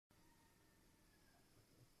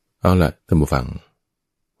เอาล่ะท่านผู้ฟัง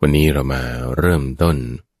วันนี้เรามาเริ่มต้น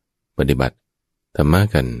ปฏิบัติธรรมะ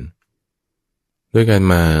กันด้วยการ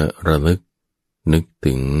มาระลึกนึก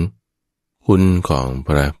ถึงคุณของพ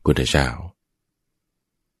ระพุทธเจ้า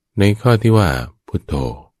ในข้อที่ว่าพุทโธ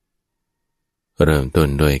เริ่มต้น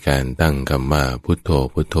โดยการตั้งคำว่าพุทโธ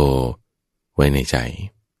พุทโธไว้ในใจ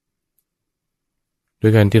ด้ว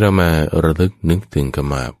ยการที่เรามาระลึกนึกถึงค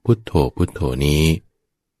ำว่าพุทโธพุทโธนี้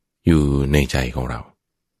อยู่ในใจของเรา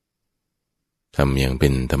ทำอย่างเป็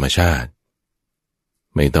นธรรมชาติ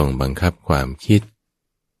ไม่ต้องบังคับความคิด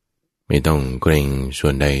ไม่ต้องเกรงส่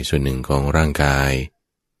วนใดส่วนหนึ่งของร่างกาย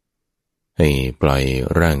ให้ปล่อย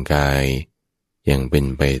ร่างกายอย่างเป็น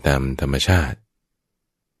ไปตามธรรมชาติ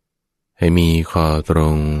ให้มีคอตร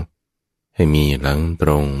งให้มีหลังต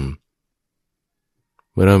รง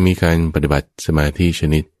เมื่อเรามีการปฏิบัติสมาธิช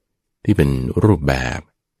นิดที่เป็นรูปแบบ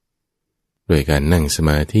โดยการนั่งสม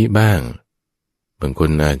าธิบ้างบางค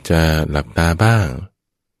นอาจจะหลับตาบ้าง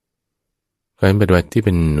การปฏิบัติที่เ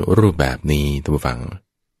ป็นรูปแบบนี้ท่านผู้ฟัง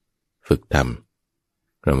ฝึกท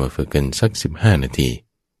ำเรามาฝึกกันสัก15 นาที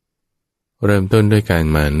เริ่มต้นด้วยการ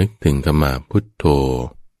มานึกถึงคำว่าพุทโธ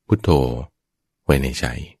พุทโธไว้ในใจ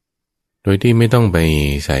โดยที่ไม่ต้องไป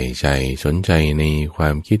ใส่ใจสนใจในควา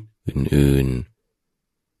มคิดอื่น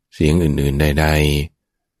ๆเสียงอื่นๆใด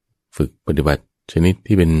ๆฝึกปฏิบัติชนิด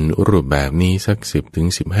ที่เป็นรูปแบบนี้สัก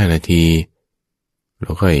10-15 นาทีเร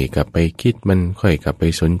าค่อยกลับไปคิดมันค่อยกลับไป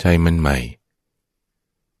สนใจมันใหม่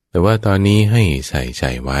แต่ว่าตอนนี้ให้ใส่ใจ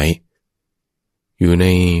ไว้อยู่ใน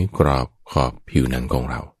กรอบขอบผิวหนังของ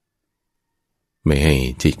เราไม่ให้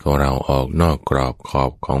จิตของเราออกนอกกรอบขอ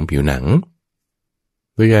บของผิวหนัง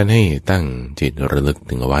โดยการให้ตั้งจิตระลึก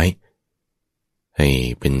ถึงเอาไว้ให้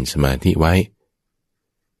เป็นสมาธิไว้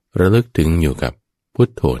ระลึกถึงอยู่กับพุท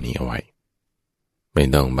โธนี้เอาไว้ไม่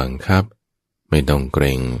ต้องบังคับไม่ต้องเกร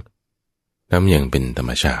งทำอย่างเป็นธรร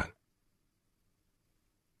มชาติ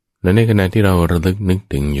และในขณะที่เราระลึกนึก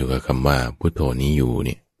ถึงอยู่กับคำว่าพุทโธนี้อยู่เ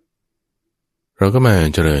นี่ยเราก็มา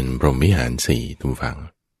เจริญพรหมวิหาร4ทุกฝัง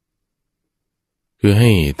คือใ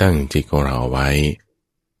ห้ตั้งจิตของเราไว้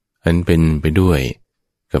อันเป็นไปด้วย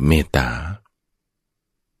กับเมตตา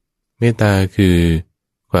เมตตาคือ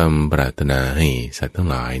ความปรารถนาให้สัตว์ทั้ง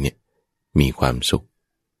หลายเนี่ยมีความสุข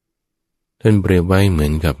ท่านเปรียบไว้เหมือ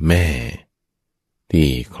นกับแม่ที่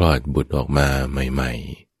คลอดบุตรออกมาใหม่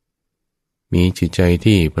ๆมีจิตใจ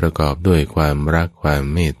ที่ประกอบด้วยความรักความ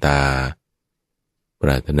เมตตาปร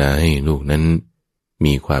ารถนาให้ลูกนั้น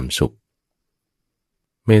มีความสุข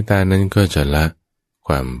เมตตานั้นก็จะละค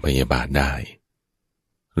วามพยาบาทได้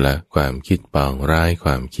ละความคิดปองร้ายคว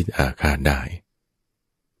ามคิดอาฆาตได้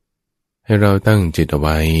ให้เราตั้งจิตเอาไ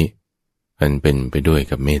ว้อันเป็นไปด้วย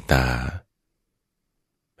กับเมตตา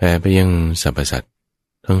แผ่ไปยังสรรพสัตว์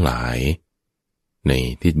ทั้งหลายใน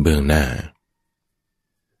ทิศเบื้องหน้า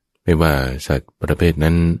ไม่ว่าสัตว์ประเภท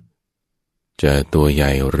นั้นจะตัวให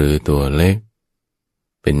ญ่หรือตัวเล็ก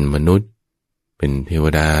เป็นมนุษย์เป็นเทว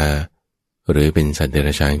ดาหรือเป็นสัตว์เด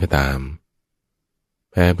รัจฉานก็ตาม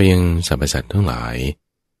แผ่ไปยังสรรพสัตว์ทั้งหลาย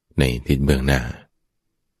ในทิศเบื้องหน้า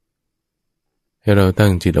ให้เราตั้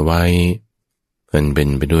งจิตเอาไว้มันเป็น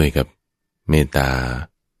ไปด้วยกับเมตตา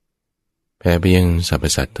แผ่ไปยังสรรพ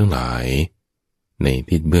สัตว์ทั้งหลายใน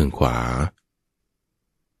ทิศเบื้องขวา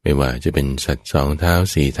ไม่ว่าจะเป็นสัตว์2 เท้า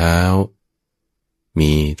4 เท้า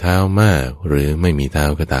มีเท้ามากหรือไม่มีเท้า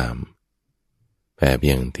ก็ตามแผ่ไป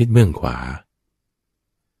ยังทิศเบื้องขวา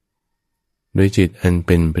โดยจิตอันเ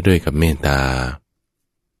ป็นไปด้วยกับเมตตา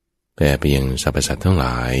แผ่ไปยังสรรพสัตว์ทั้งหล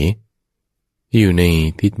ายที่อยู่ใน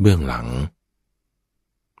ทิศเบื้องหลัง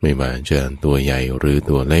ไม่ว่าจะตัวใหญ่หรือ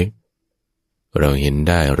ตัวเล็กเราเห็น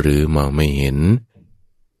ได้หรือมองไม่เห็น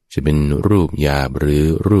จะเป็นรูปหยาบหรือ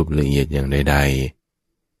รูปละเอียดอย่างใด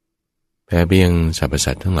ๆแผ่ไปยังสรรพ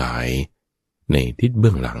สัตว์ทั้งหลายในทิศเ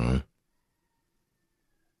บื้องหลัง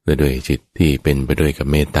และโดยจิตที่เป็นไปด้วยกับ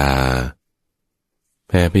เมตตาแ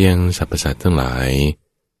ผ่ไปยังสรรพสัตว์ทั้งหลาย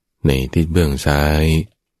ในทิศเบื้องซ้าย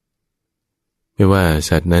ไม่ว่า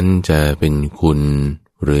สัตว์นั้นจะเป็นคุณ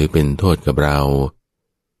หรือเป็นโทษกับเรา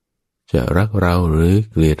จะรักเราหรือ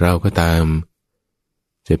เกลียดเราก็ตาม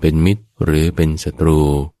จะเป็นมิตรหรือเป็นศัตรู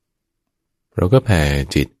เราก็แผ่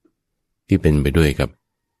จิตที่เป็นไปด้วยกับ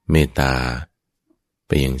เมตตาไป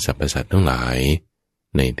ยังสรรพสัตว์ทั้งหลาย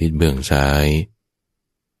ในทิศเบื้องซ้าย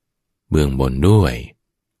เบื้องบนด้วย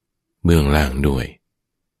เบื้องล่างด้วย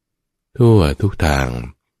ทั่วทุกทาง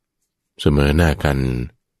เสมอหน้ากัน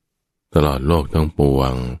ตลอดโลกทั้งปว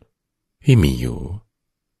งที่มีอยู่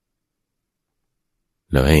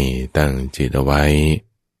แล้วให้ตั้งจิตเอาไว้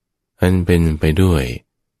อันเป็นไปด้วย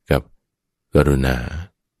กับกรุณา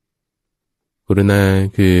กรุณา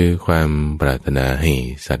คือความปรารถนาให้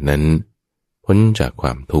สัตว์นั้นพ้ พ้นจากคว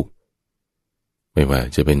ามทุกข์ไม่ว่า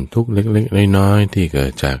จะเป็นทุกข์เล็กๆน้อยๆที่เกิ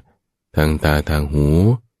ดจากทางตาทางหู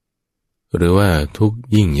หรือว่าทุกข์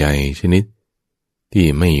ยิ่งใหญ่ชนิดที่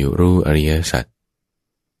ไม่รู้อริยสัจ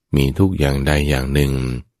มีทุกข์อย่างใดอย่างหนึ่ง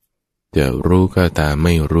จะรู้ก็ตามไ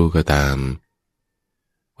ม่รู้ก็ตาม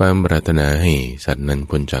ความปรารถนาให้สัตว์นั้น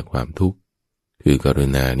พ้นจากความทุกข์คือกรุ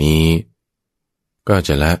ณานี้ก็จ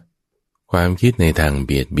ะละความคิดในทางเ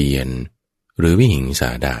บียดเบียนหรือวิหิงส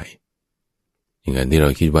าได้อย่างการที่เรา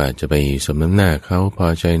คิดว่าจะไปสมน้ำหน้าเขาพอ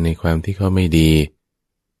ใจในความที่เขาไม่ดี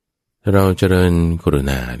เราเจริญกรุ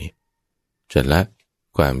ณานี่จะละ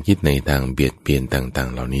ความคิดในทางเบียดเบียนต่าง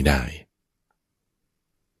ๆเหล่านี้ได้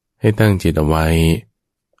ให้ตั้งจิตเอาไว้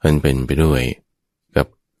อันเป็นไปด้วยกับ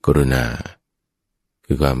กรุณา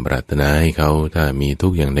คือความปรารถนาให้เขาถ้ามีทุ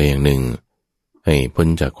กข์อย่างใดอย่างหนึ่งให้พ้น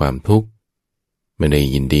จากความทุกข์ไม่ได้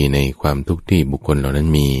ยินดีในความทุกข์ที่บุคคลเหล่านั้น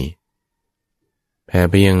มีแผ่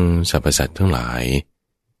ไปยังสรรพสัตว์ทั้งหลาย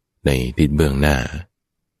ในทิศเบื้องหน้า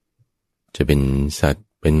จะเป็นสัตว์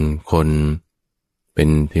เป็นคนเป็น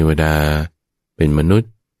เทวดาเป็นมนุษ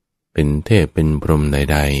ย์เป็นเทพเป็นพรหมใ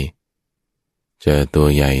ดๆจะตัว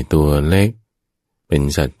ใหญ่ตัวเล็กเป็น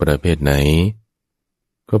สัตว์ประเภทไหน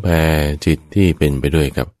ก็แผ่จิตที่เป็นไปด้วย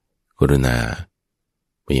กับกรุณา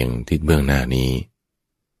ไปยังทิศเบื้องหน้านี้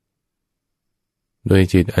โดย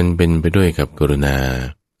จิตอันเป็นไปด้วยกับกรุณา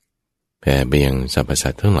แผ่ไปยังสรรพสั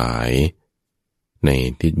ตว์ทั้งหลายใน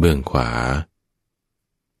ทิศเบื้องขวา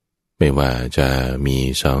ไม่ว่าจะมี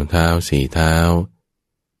สองเท้าสี่เท้า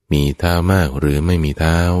มีเท้ามากหรือไม่มีเ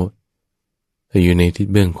ท้าถ้าอยู่ในทิศ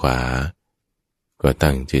เบื้องขวาก็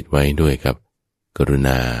ตั้งจิตไว้ด้วยกับกรุณ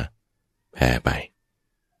าแผ่ไป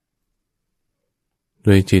โด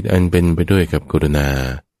ยจิตอันเป็นไปด้วยกับกรุณา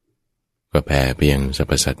ก็แผ่ไปยังสรร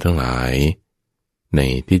พสัตว์ทั้งหลายใน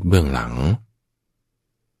ทิศเบื้องหลัง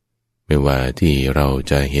ไม่ว่าที่เรา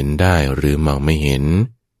จะเห็นได้หรือมองไม่เห็น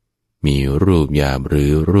มีรูปหยาบหรื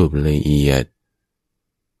อรูปละเอียด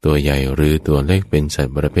ตัวใหญ่หรือตัวเล็กเป็นสัต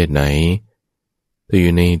ว์ประเภทไหนถ้าอ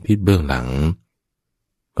ยู่ในทิศเบื้องหลัง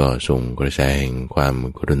ก็ส่งกระแสแห่งความ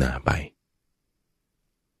กรุณาไป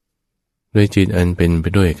โดยจิตอันเป็นไป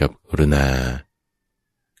ด้วยกับกรุณา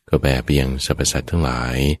ก็แผ่ไปยังสรรพสัตว์ทั้งหลา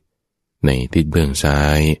ยในทิศเบื้องซ้า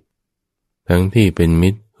ยทั้งที่เป็นมิ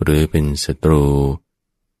ตรหรือเป็นศัตรู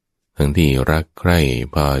ทั้งที่รักใคร่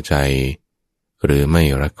พอใจหรือไม่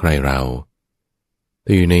รักใคร่เราถ้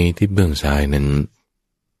าอยู่ในทิศเบื้องซ้ายนั้น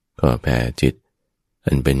ก็แผ่จิต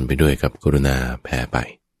อันเป็นไปด้วยกับกรุณาแผ่ไป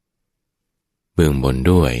เบื้องบน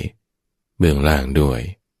ด้วยเบื้องล่างด้วย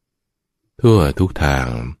ทั่วทุกทาง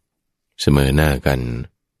เสมอหน้ากัน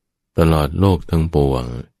ตลอดโลกทั้งปวง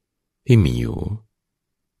ที่มีอยู่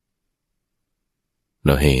เร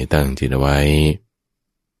าให้ตั้งจิตเอาไว้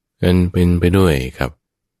อันเป็นไปด้วยกับ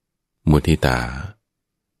มุทิตา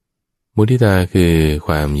มุทิตาคือค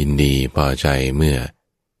วามยินดีพอใจเมื่อ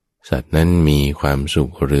สัตว์นั้นมีความสุ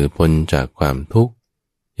ขหรือพ้นจากความทุกข์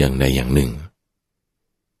อย่างใดอย่างหนึ่ง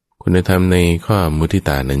คุณธรรมในข้อมุทิต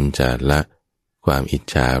านั้นจะละความอิจ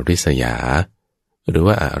ฉาริษยาหรือ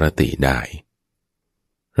ว่าอรติได้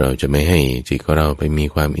เราจะไม่ให้จิตของเราไปมี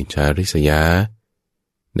ความอิจฉาริษยา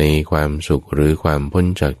ในความสุขหรือความพ้น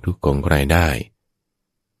จากทุกข์ของใครได้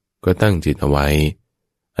ก็ตั้งจิตเอาไว้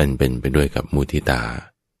อันเป็นไปด้วยกับมุทิตา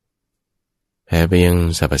แผ่ไปยัง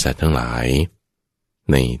สรรพสัตว์ทั้งหลาย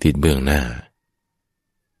ในทิศเบื้องหน้า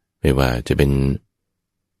ไม่ว่าจะเป็น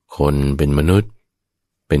คนเป็นมนุษย์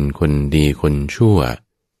เป็นคนดีคนชั่ว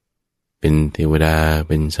เป็นเทวดาเ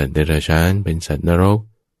ป็นสัตว์เดรัจฉานเป็นสัตว์นรก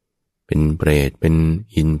เป็นเปรตเป็น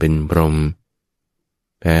อินทร์เป็นพรหม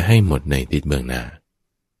แผ่ให้หมดในทิศเบื้องหน้า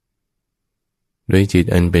โดยจิต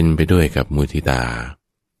อันเป็นไปด้วยกับมุทิตา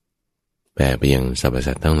แผ่ไปยังสรรพ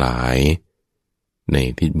สัตว์ทั้งหลายใน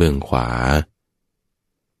ทิศเบื้องขวา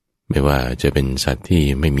ไม่ว่าจะเป็นสัตว์ที่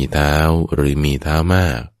ไม่มีเท้าหรือมีเท้ามา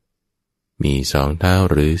กมีสองเท้า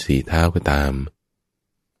หรือสี่เท้าก็ตาม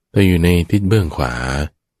ถ้าอยู่ในทิศเบื้องขวา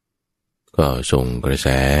ก็ส่งกระแส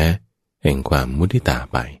แห่งความมุทิตา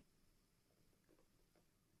ไป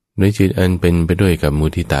โดยจิตอันเป็นไปด้วยกับมุ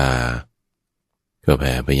ทิตาก็แ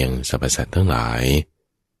ผ่ไปยังสรรพสัตว์ทั้งหลาย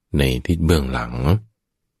ในทิศเบื้องหลัง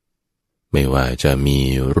ไม่ว่าจะมี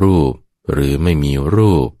รูปหรือไม่มี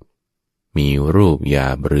รูปมีรูปหยา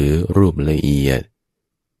บหรือรูปละเอียด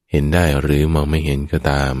เห็นได้หรือมองไม่เห็นก็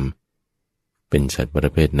ตามเป็นสัตว์ปร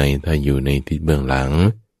ะเภทไหนถ้าอยู่ในทิศเบื้องหลัง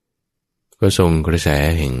ก็ส่งกระแส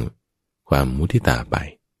แห่งความมุทิตาไป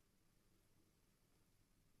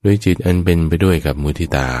โดยจิตอันเป็นไปด้วยกับมุทิ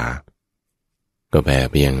ตาก็แผ่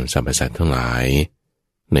ไปยังสรรพสัตว์ทั้งหลาย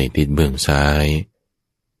ในทิศเบื้องซ้าย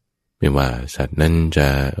ไม่ว่าสัตว์นั้นจะ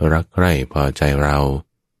รักใคร่พอใจเรา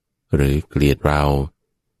หรือเกลียดเรา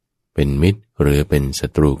ไป เป็นมิตรหรือเป็นศั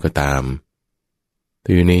ตรูก็ตามแต่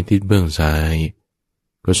อยู่ในทิศเบื้องซ้าย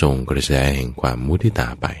ก็ส่งกระแสแห่งความมุทิตา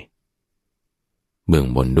ไปเบื้อง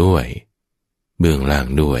บนด้วยเบื้องล่าง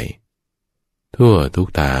ด้วยทั่วทุก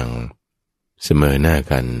ทางเสมอหน้า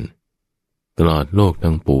กันตลอดโลก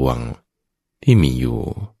ทั้งปวงที่มีอยู่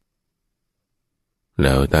แ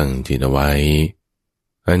ล้วตั้งจิตเอาไว้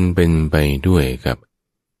อันเป็นไปด้วยกับ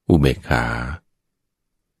อุเบกขา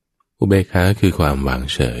อุเบกขาคือความวาง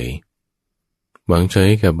เฉยวางเฉ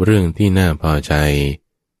ยกับเรื่องที่น่าพอใจ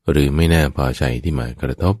หรือไม่น่าพอใจที่มากร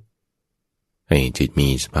ะทบให้จิตมี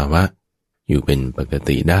สภาวะอยู่เป็นปก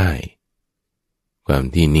ติได้ความ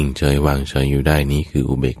ที่นิ่งเฉยวางเฉยอยู่ได้นี้คือ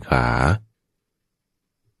อุเบกขา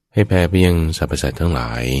ให้แผ่ไปยังสรรพสัตว์ทั้งหล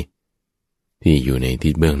ายที่อยู่ในทิ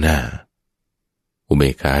ศเบื้องหน้าอุเบ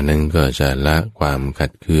กขานั้นก็จะละความขั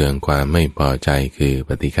ดเคืองความไม่พอใจคือป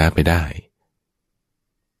ฏิฆาไปได้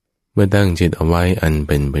เมื่อตั้งจิตเอาไว้อันเ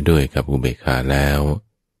ป็นไปด้วยกับอุเบกขาแล้ว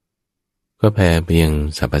ก็แผ่ไปยัง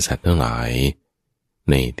สรรพสัตว์ทั้งหลาย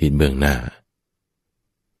ในทิศเบื้องหน้า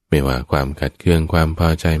ไม่ว่าความขัดเคืองความพอ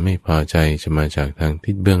ใจไม่พอใจจะมาจากทาง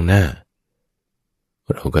ทิศเบื้องหน้า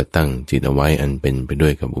เราก็ตั้งจิตเอาไว้อันเป็นไปด้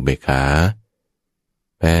วยกับอุเบกขา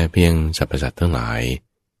แผ่เพียงสรรพสัตว์ทั้งหลาย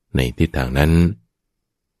ในทิศทางนั้น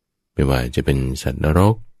ไม่ว่าจะเป็นสัตว์นร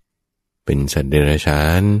กเป็นสัตว์เดรัจฉา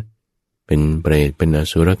นเป็นเปรตเป็นอ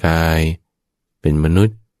สุรกายเป็นมนุษ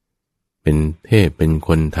ย์เป็นเทพเป็นค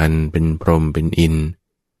นทันเป็นพรหมเป็นอินทร์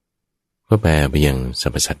ก็แผ่ไปยังสร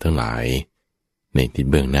รพสัตว์ทั้งหลายในทิศ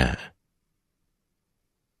เบื้องหน้า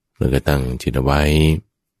แล้วก็ตั้งจิตเอาไว้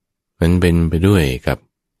มันเป็นไปด้วยกับ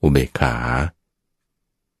อุเบกขา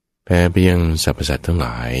แผ่ไปยังสรรพสัตว์ทั้งหล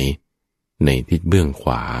ายในทิศเบื้องข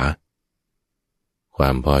วาควา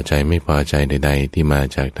มพอใจไม่พอใจใดๆที่มา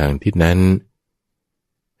จากทางทิศนั้น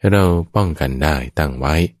ให้เราป้องกันได้ตั้งไ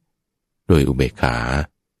ว้ด้วยอุเบกขา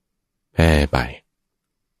แผ่ไป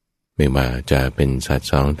ไม่ว่าจะเป็นสัตว์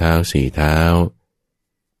สองเท้าสี่เท้า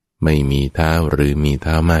ไม่มีเท้าหรือมีเ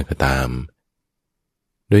ท้ามากก็ตาม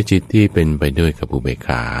ด้วยจิตที่เป็นไปด้วยกับอุเบกข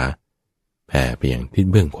าแผ่ไปยังทิศ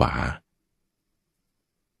เบื้องขวา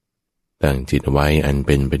ตั้งจิตไว้อันเ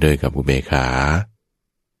ป็นไปด้วยกับอุเบกขา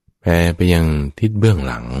แผ่ไปยังทิศเบื้อง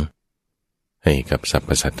หลังให้กับสรรพ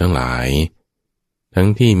สัตว์ทั้งหลายทั้ง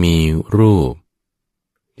ที่มีรูป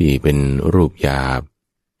ที่เป็นรูปหยาบ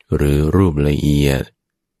หรือรูปละเอียด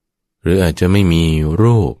หรืออาจจะไม่มี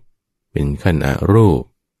รูปเป็นขั้นอรูป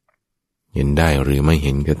เห็นได้หรือไม่เ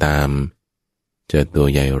ห็นก็ตามจะตัว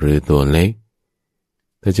ใหญ่หรือตัวเล็ก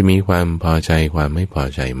ถ้าจะมีความพอใจความไม่พอ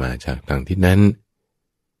ใจมาจากทางทิศนั้น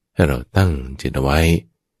ให้เราตั้งจิตเอาไว้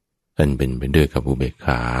อันเป็นไปด้วยกับอุเบกข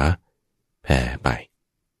าแผ่ไป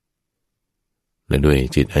และด้วย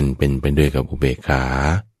จิตอันเป็นไปด้วยกับอุเบกขา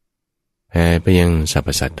แผ่ไปยังสรรพ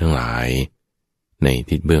สัตว์ทั้งหลายใน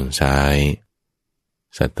ทิศเบื้องซ้าย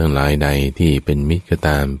สัตว์ทั้งหลายใดที่เป็นมิตรก็ต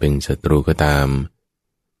ามเป็นศัตรูก็ตาม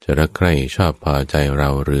จะรักใคร่ชอบพอใจเรา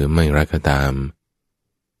หรือไม่รักก็ตาม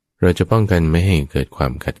เราจะป้องกันไม่ให้เกิดควา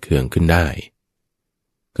มขัดเคืองขึ้นได้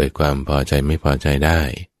เกิดความพอใจไม่พอใจได้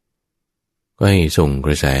ก็ให้ส่งก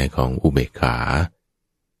ระแสของอุเบกขา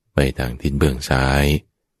ไปทางทิศเบื้องซ้าย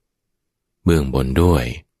เบื้องบนด้วย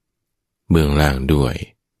เบื้องล่างด้วย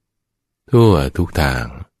ทั่วทุกทาง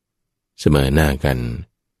เสมอหน้ากัน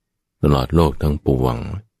ตลอดโลกทั้งปวง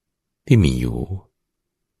ที่มีอยู่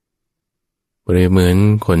เปรียบเหมือน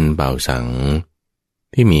คนเป่าสัง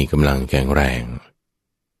ที่มีกำลังแข็งแรง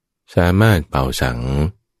สามารถเป่าสัง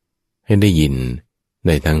ให้ได้ยินไ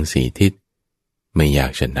ด้ทั้งสี่ทิศไม่ยา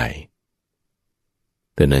กฉันใด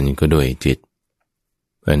แต่นั้นก็ด้วยจิต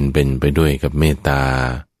อันเป็นไปด้วยกับเมตตา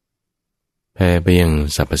แผ่ไปยัง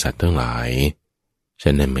สรรพสัตว์ทั้งหลายฉ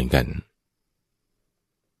ะนั้นเหมือนกัน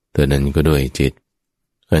แต่นั้นก็ด้วยจิต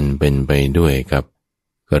อันเป็นไปด้วยกับ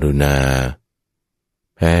กรุณา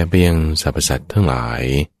แผ่ไปยังสรรพสัตว์ทั้งหลาย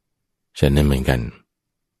ฉะนั้นเหมือนกัน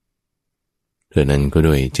แต่นั้นก็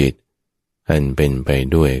ด้วยจิตอันเป็นไป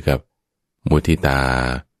ด้วยกับมุทิตา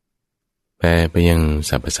แผ่ไปยัง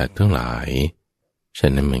สรรพสัตว์ทั้งหลายฉะ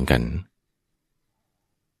นั้นเหมือนกัน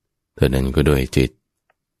แต่นั้นก็ด้วยจิต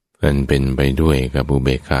อันเป็นไปด้วยกับอุเบ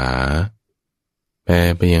กขาแผ่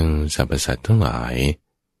ไปยังสรรพสัตว์ทั้งหลาย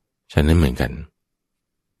ฉะนั้นเหมือนกัน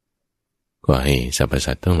ก็ให้สรรพ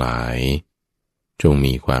สัตว์ทั้งหลายจง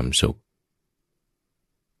มีความสุข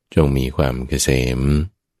จงมีความเกษม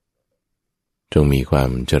จงมีควา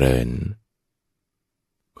มเจริญ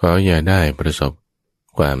ขออย่าได้ประสบ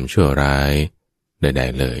ความชั่วร้ายใด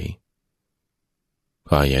ๆเลยข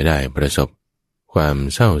ออย่าได้ประสบความ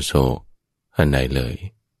เศร้าโศกอันใดเลย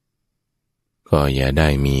ขออย่าได้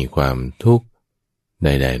มีความทุกข์ใ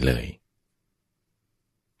ดๆเลย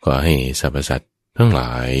ขอให้สรรพสัตว์ทั้งหล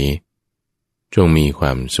าย จงมีคว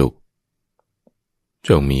ามสุขจ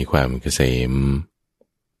งมีความเกษม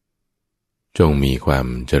จงมีความ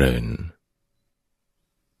เจริญ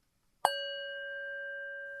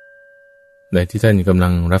ในที่ท่านกำลั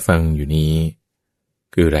งรับฟังอยู่นี้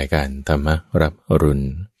คือรายการธรรมรับอรุณ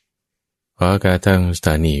ออกอากาศทางสถ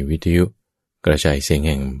านีวิทยุกระจายเสียงแ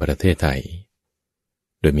ห่งประเทศไทย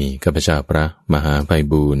โดยมีข้าพเจ้าพระมหาไพ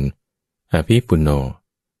บูลย์อภิปุณโญ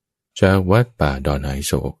จากวัดป่าดอนไห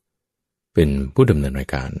โศกเป็นผู้ดำเนินราย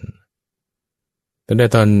การตั้งแต่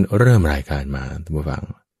ตอนเริ่มรายการมาท่านผู้ฟัง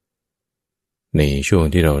ในช่วง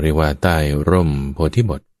ที่เราเรียกว่าใต้ร่มโพธิ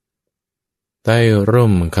บทใต้ร่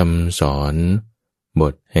มคำสอนบ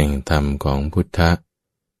ทแห่งธรรมของพุทธะ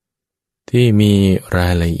ที่มีรา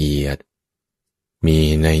ยละเอียดมี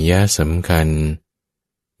นัยยะสำคัญ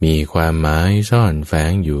มีความหมายซ่อนแฝ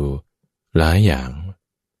งอยู่หลายอย่าง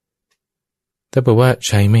ถ้าบอกว่าใ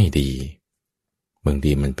ช้ไม่ดีบาง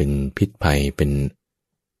ทีมันเป็นพิษภัยเป็น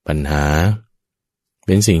ปัญหาเ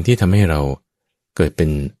ป็นสิ่งที่ทำให้เราเกิดเป็น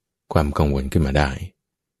ความกังวลขึ้นมาได้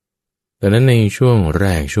ดังนั้นในช่วงแร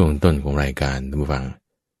กช่วงต้นของรายการท่านผู้ฟัง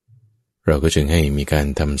เราก็จึงให้มีการ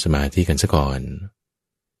ทำสมาธิกันซะก่อน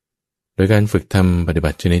โดยการฝึกทำปฏิบั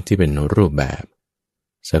ติชนิดที่เป็นรูปแบบ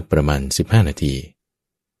สักประมาณ15นาที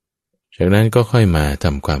จากนั้นก็ค่อยมาท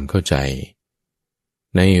ำความเข้าใจ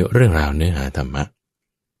ในเรื่องราวเนื้อหาธรรมะ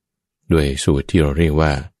ด้วยสูตรที่เราเรียกว่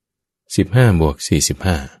า15 บวก 45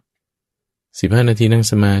นาทีนั่ง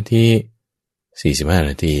สมาธิ45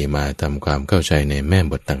นาทีมาทำความเข้าใจในแม่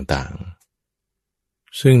บทต่าง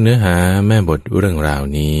ๆซึ่งเนื้อหาแม่บทเรื่องราว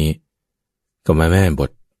นี้ก็มาแม่บ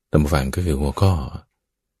ทตามฝังก็คือหัวข้อ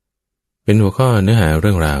เป็นหัวข้อเนื้อหาเ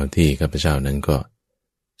รื่องราวที่ข้าพเจ้านั้นก็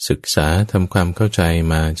ศึกษาทำความเข้าใจ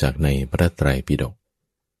มาจากในพระไตรปิฎก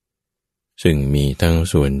ซึ่งมีทั้ง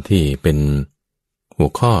ส่วนที่เป็นหัว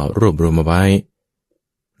ข้อรวบรวมมาไว้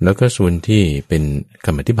แล้วก็ส่วนที่เป็นค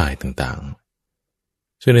ำอธิบายต่าง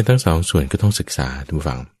ๆซึ่งในทั้งสองส่วนก็ต้องศึกษาทุก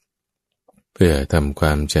ฝั่งเพื่อทำคว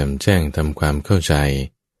ามแจ่มแจ้งทำความเข้าใจ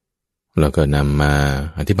แล้วก็นำมา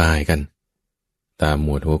อธิบายกันตามหม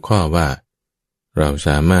วดหัวข้อว่าเราส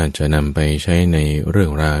ามารถจะนำไปใช้ในเรื่อ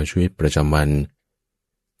งราวชีวิตประจำวัน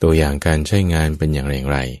ตัวอย่างการใช้งานเป็นอย่าง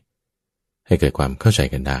ไรให้เกิดความเข้าใจ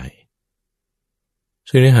กันได้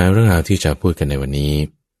ซึ่งเนื้อหาเรื่องราวที่จะพูดกันในวันนี้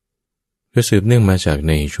ก็สืบเนื่องมาจาก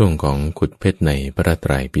ในช่วงของขุดเพชรในพระไต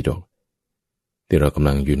รปิฎกที่เรากำ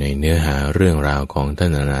ลังอยู่ในเนื้อหาเรื่องราวของท่า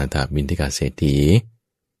นอนาถบิณฑิกเศรษฐี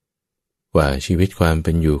ว่าชีวิตความเ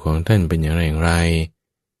ป็นอยู่ของท่านเป็นอย่างไร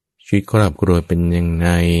ชีวิตครอบครัวเป็นยังไง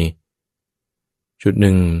จุดห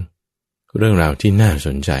นึ่งเรื่องราวที่น่าส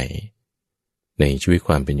นใจในชีวิตค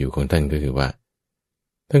วามเป็นอยู่ของท่านก็คือว่า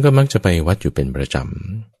ท่านก็มักจะไปวัดอยู่เป็นประจ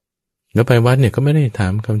ำแล้วไปวัดเนี่ยก็ไม่ได้ถา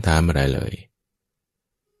มคำถามอะไรเลย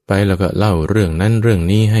ไปแล้วก็เล่าเรื่องนั้นเรื่อง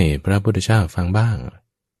นี้ให้พระพุทธเจ้าฟังบ้าง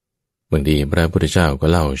บางทีพระพุทธเจ้าก็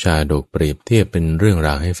เล่าชาดกเปรียบเทียบเป็นเรื่องร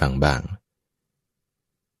าวให้ฟังบ้าง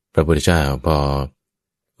พระพุทธเจ้าพอ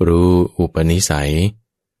รู้อุปนิสัย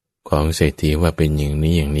ของเศรษฐีว่าเป็นอย่าง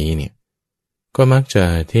นี้อย่างนี้เนี่ยก็มักจะ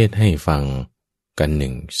เทศให้ฟังกันห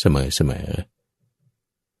นึ่งเสมอ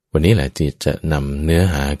วันนี้แหละจิตจะนำเนื้อ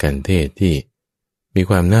หาการเทศที่มี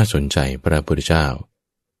ความน่าสนใจพระพุทธเจ้า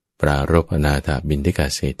ปรารภอนาถบิณฑิก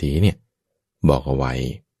เศรษฐีเนี่ยบอกเอาไว้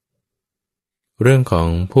เรื่องของ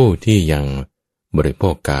ผู้ที่ยังบริโภ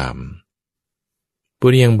คกามผู้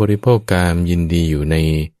ที่ยังบริโภคกามยินดีอยู่ใน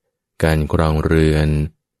การครองเรือน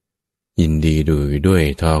ยินดีด้วย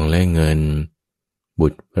ทองและเงินบุ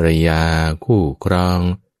ตรภรรยาคู่ครอง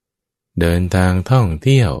เดินทางท่องเ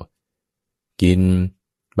ที่ยวกิน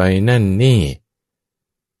ไปนั่นนี่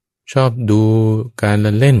ชอบดูการล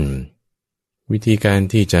ะเล่นวิธีการ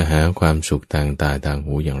ที่จะหาความสุขทางตาทาง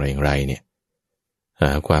หูอย่างไรเนี่ยห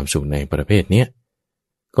าความสุขในประเภทเนี้ย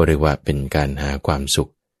ก็เรียกว่าเป็นการหาความสุ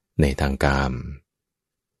ขในทางกาม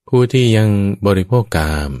ผู้ที่ยังบริโภคก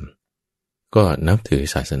ามก็นับถือ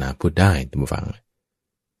ศาสนาพุทธได้ท่านผู้ฟัง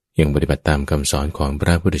ยังปฏิบัติตามคำสอนของพร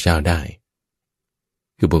ะพุทธเจ้าได้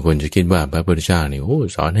คือบางคนจะคิดว่าพระพุทธเจ้านี่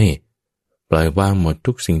สอนให้ปล่อยวางหมด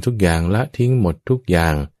ทุกสิ่งทุกอย่างละทิ้งหมดทุกอย่า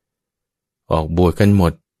งออกบวชกันหม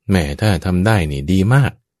ดแม้ถ้าทำได้นี่ดีมา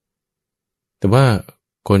กแต่ว่า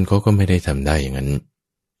คนเขาก็ไม่ได้ทำได้อย่างนั้น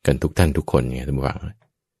กันทุกท่านทุกคนไงท่านผู้ฟัง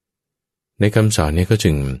ในคำสอนนี้ก็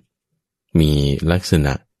จึงมีลักษณ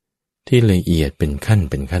ะที่ละเอียดเป็น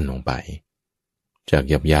ขั้นลงไปจาก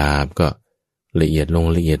หยาบๆก็ละเอียดล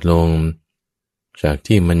งจาก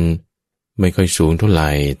ที่มันไม่ค่อยสูงเท่าไหร่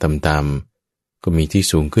ต่ำๆก็มีที่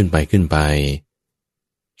สูงขึ้นไป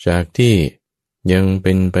จากที่ยังเ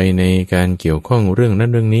ป็นไปในการเกี่ยวข้องเรื่องนั้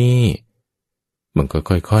นเรื่องนี้มันก็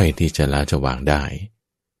ค่อยๆที่จะละจะวางได้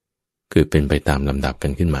คือเป็นไปตามลำดับกั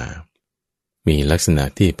นขึ้นมา มีลักษณะ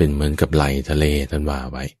ที่เป็นเหมือนกับไหลทะเลท่านว่า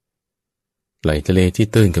ไว้ไหลทะเลที่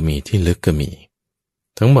ตื้นก็มีที่ลึกก็มี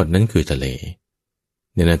ทั้งหมดนั้นคือทะเล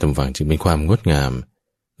เนี่ยนะท่านฟังจึงเป็นความงดงาม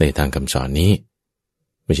ในทางคำสอนนี้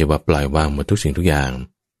ไม่ใช่ว่าปล่อยวางหมดทุกสิ่งทุกอย่าง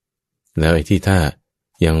แล้วไอ้ที่ถ้า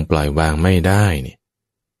ยังปล่อยวางไม่ได้เนี่ย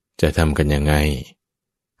จะทำกันยังไง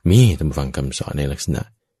มีท่านฟังคำสอนในลักษณะ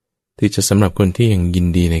ที่จะสำหรับคนที่ยังยิน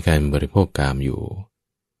ดีในการบริโภคกามอยู่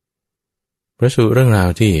พระสูตรเรื่องราว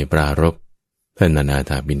ที่ปรารภท่านอนา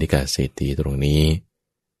ถบิณฑิกเศรษฐีตรงนี้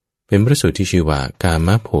เป็นพระสูตรที่ชื่อว่ากาม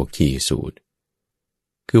โภคีสูตร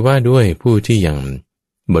คือว่าด้วยผู้ที่ยัง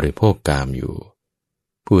บริโภคกามอยู่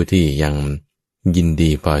ผู้ที่ยังยินดี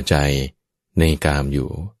พอใจในกามอยู่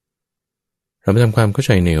เราไปทำความเข้าใ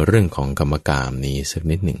จในเรื่องของกรรมกามนี้สัก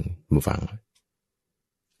นิดหนึ่งผู้ฟัง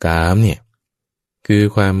กามเนี่ยคือ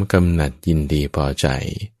ความกำหนัดยินดีพอใจ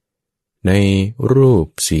ในรูป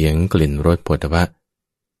เสียงกลิ่นรสโผฏฐัพพะ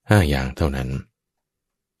5อย่างเท่านั้น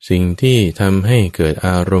สิ่งที่ทำให้เกิดอ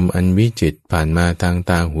ารมณ์อันวิจิตรผ่านมาทาง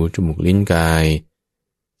ตาหูจมูกลิ้นกาย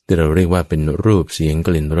ที่เราเรียกว่าเป็นรูปเสียงก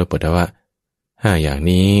ลิ่นรสโผฏฐัพพะ5อย่าง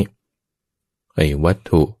นี้ไอ้วัต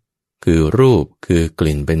ถุคือรูปคือก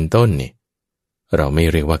ลิ่นเป็นต้นเนี่ยเราไม่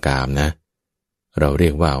เรียกว่ากามนะเราเรี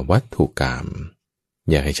ยกว่าวัตถุกาม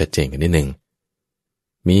อยากให้ชัดเจนกันนิดนึง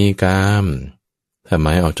มีกามถ้าหม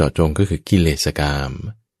ายเอาเจาะจงก็คือกิเลสกาม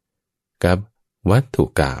กับวัตถุ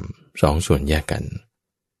กามสองส่วนแยกกัน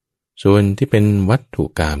ส่วนที่เป็นวัตถุ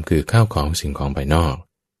กามคือข้าวของสิ่งของภายนอก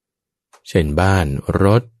เช่นบ้านร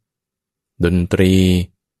ถดนตรี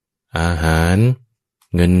อาหาร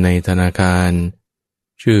เงินในธนาคาร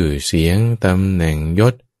ชื่อเสียงตำแหน่งย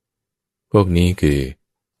ศพวกนี้คือ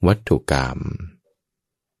วัตถุกาม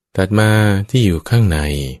ถัดมาที่อยู่ข้างใน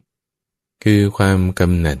คือความก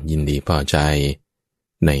ำหนัดยินดีพอใจ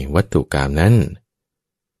ในวัตถุกามนั้น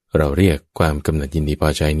เราเรียกความกำหนัดยินดีพอ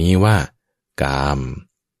ใจนี้ว่ากาม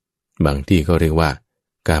บางที่ก็เรียกว่า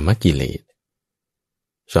กามกิเลส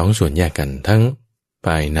สองส่วนแยกกันทั้งภ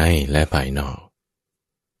ายในและภายนอก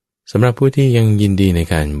สำหรับผู้ที่ยังยินดีใน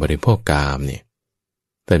การบริโภคกามเนี่ย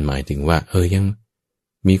นั่นหมายถึงว่ายัง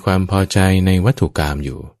มีความพอใจในวัตถุกามอ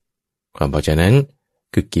ยู่ความพอใจนั้น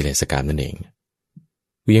คือกิเลสกามนั่นเอง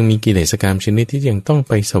ยังมีกิเลสกามชนิดที่ยังต้องไ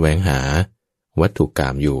ปแสวงหาวัตถุกา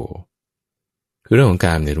มอยู่คือเรื่องของก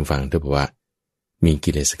ามในทุกฝั่งถ้าบอกว่ามี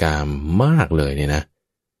กิเลสกามมากเลยเนี่ยนะ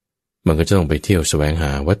มันก็จะต้องไปเที่ยวแสวงห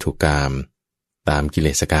าวัตถุกามตามกิเล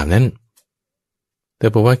สกามนั้นแต่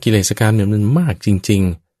บอกว่ากิเลสกามเนี่ยมันมากจริง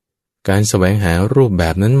ๆการแสวงหารูปแบ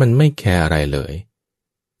บนั้นมันไม่แคร์อะไรเลย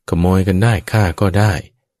ขโมยกันได้ฆ่าก็ได้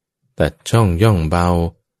ตัดช่องย่องเบา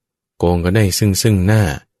โกงก็ได้ซึ่งหน้า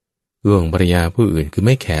ล่วงภรรยาผู้อื่นคือไ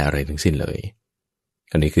ม่แคร์อะไรทั้งสิ้นเลย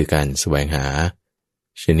อันนี้คือการแสวงหา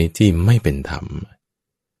ชนิดที่ไม่เป็นธรรม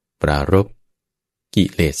ปรารภกิ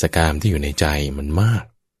เลสกามที่อยู่ในใจมันมาก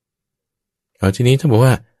เอาทีนี้ถ้าบอก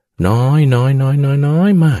ว่าน้อย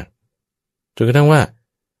มากจนกระทั่งว่า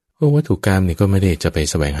วัตถุกามนี่ก็ไม่ได้จะไป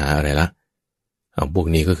แสวงหาอะไรละเอาพวก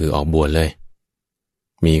นี้ก็คือออกบวชเลย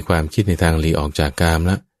มีความคิดในทางหลีออกจากกาม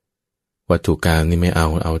ละวัตถุกามนี่ไม่เอ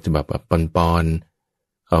าจะแบบปอน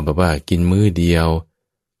เอาแบบว่ากินมื้อเดียว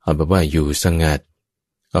เอาแบบว่าอยู่สงัด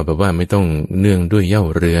เอาแบบว่าไม่ต้องเนื่องด้วยเหย้า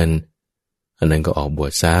เรือนอันนั้นก็ออกบว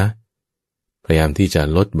ชซะพยายามที่จะ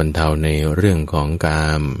ลดบรรเทาในเรื่องของกา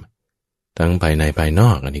มทั้งภายในภายน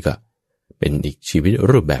อกอันนี้ก็เป็นอีกชีวิต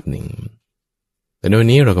รูปแบบหนึ่งแต่ในวัน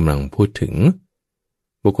นี้เรากำลังพูดถึง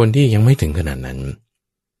บุคคลที่ยังไม่ถึงขนาดนั้น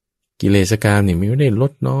กิเลสกามนี่ไม่ได้ล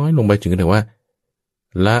ดน้อยลงไปถึงแต่ว่า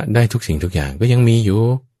ละได้ทุกสิ่งทุกอย่างก็ยังมีอยู่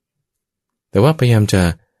แต่ว่าพยายามจะ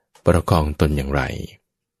ประคองตนอย่างไร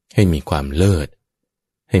ให้มีความเลิศ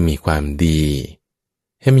ให้มีความดี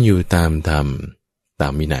ให้มันอยู่ตามธรรมตา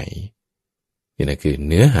มวินัยนี่นะคือ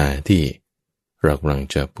เนื้อหาที่เรากำลัง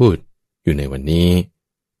จะพูดอยู่ในวันนี้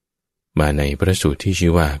มาในพระสูตรที่ชื่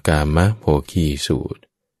อว่ากามโภคีสูตร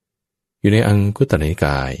อยู่ในอังคุตรนิก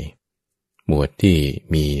ายหมวดที่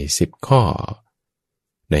มี10ข้อ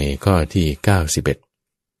ในข้อที่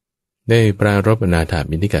91ได้ปรารภอนาถ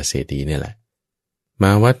บิณฑิกเศรษฐีเนี่ยแหละม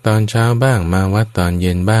าวัดตอนเช้าบ้างมาวัดตอนเ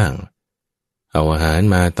ย็นบ้างเอาอาหาร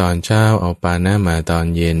มาตอนเช้าเอาปานะมาตอน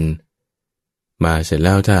เย็นมาเสร็จแ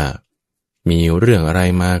ล้วถ้ามีเรื่องอะไร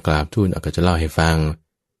มากราบทูลก็จะเล่าให้ฟัง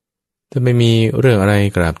ถ้าไม่มีเรื่องอะไร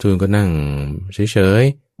กราบทูลก็นั่งเฉย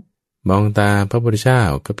ๆมองตาพระพุทธเจ้า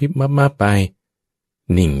กระพริบมับไป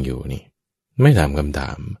นิ่งอยู่นี่ไม่ถามคำถ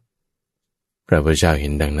ามพระพุทธเจ้าเห็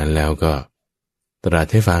นดังนั้นแล้วก็ตรัส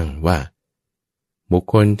ให้ฟังว่าบุค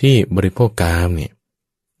คลที่บริโภคกามเนี่ย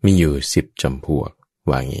มีอยู่10จำพวก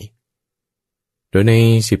ว่างี้โดยใน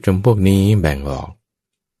10จำพวกนี้แบ่งออก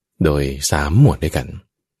โดย3หมวดด้วยกัน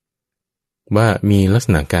ว่ามีลักษ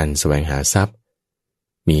ณะการแสวงหาทรัพย์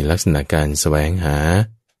มีลักษณะการแสวงหา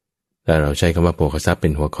ถ้าเราใช้คำว่าโภคทรัพย์เป็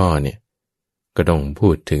นหัวข้อเนี่ยก็ต้องพู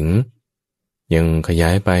ดถึงยังขยา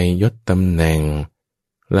ยไปยศตำแหน่ง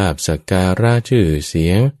ลาภสักการะชื่อเสี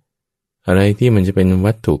ยงอะไรที่มันจะเป็น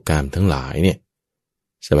วัตถุกรรมทั้งหลายเนี่ย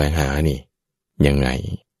แสวงหานี่ยังไง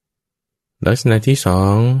ลักษณะที่สอ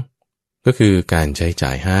งก็คือการใช้จ่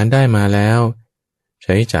ายหาได้มาแล้วใ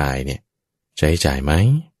ช้จ่ายเนี่ยใช้จ่ายไหม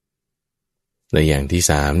และอย่างที่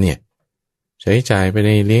สามเนี่ยใช้จ่ายไปใ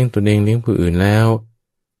นเลี้ยงตัวเองเลี้ยงผู้อื่นแล้ว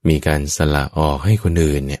มีการสละออกให้คน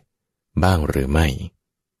อื่นเนี่ยบ้างหรือไม่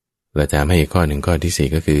และถามให้อีกข้อหนึ่งข้อที่สี่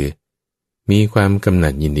ก็คือมีความกำหนั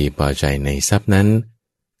ดยินดีพอใจในทรัพย์นั้น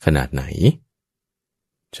ขนาดไหน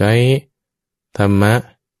ใช้ธรรมะ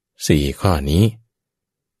สี่ข้อนี้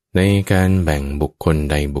ในการแบ่งบุคคล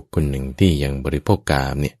ใดบุคคลหนึ่งที่ยังบริโภคกา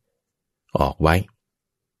มเนี่ยออกไว้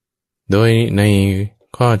โดยใน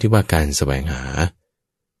ข้อที่ว่าการแสวงหา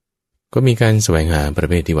ก็มีการแสวงหาประ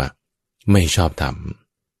เภทที่ว่าไม่ชอบธรรม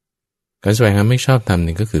การแสวงหาไม่ชอบธรรม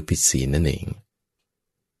นี่ก็คือผิดศีลนั่นเอง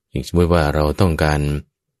อย่างเช่นว่าเราต้องการ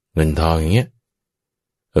เงินทองอย่างเงี้ย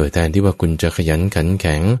แทนที่ว่าคุณจะขยันขันแ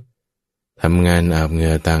ข็งทำงานอาบเห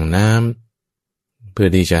งื่อต่างน้ำเพื่อ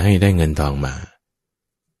ที่จะให้ได้เงินทองมา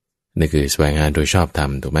นี่คือแสวงหาโดยชอบธรร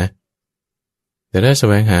มถูกไหมแต่ถ้าแส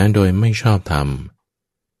วงหาโดยไม่ชอบธรรม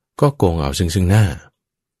ก็โกงเอาซึ่งหน้า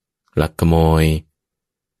ลักขโมย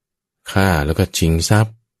ฆ่าแล้วก็ชิงทรัพ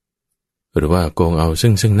ย์หรือว่าโกงเอา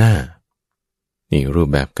ซึ่งหน้านี่รูป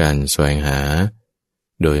แบบการแสวงหา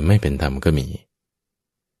โดยไม่เป็นธรรมก็มี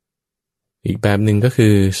อีกแบบหนึ่งก็คื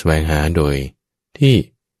อแสวงหาโดยที่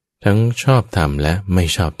ทั้งชอบธรรมและไม่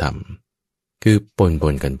ชอบธรรมคือป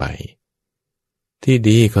นกันไปที่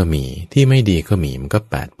ดีก็มีที่ไม่ดีก็มีมันก็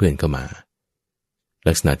แปดเปื้อนเข้ามา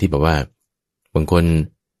ลักษณะที่แบบว่าบางคน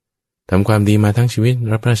ทำความดีมาทั้งชีวิต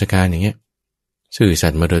รับราชการอย่างเงี้ยซื่อสั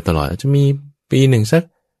ตย์มาโดยตลอดอาจจะมีปีหนึ่งสัก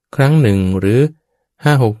ครั้งหนึ่งหรือ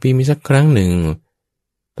 5-6 ปีมีสักครั้งหนึ่ง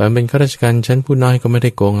ตอนเป็นข้าราชการชั้นผู้น้อยก็ไม่ได้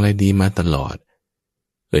โกงอะไรดีมาตลอด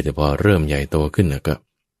แต่พอเริ่มใหญ่โตขึ้นนะก็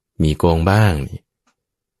มีโกงบ้างนี่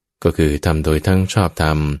ก็คือทำโดยทั้งชอบธร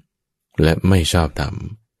รมและไม่ชอบธรรม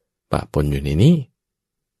ปะปนอยู่ในนี้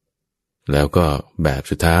แล้วก็แบบ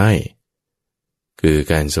สุดท้ายคือ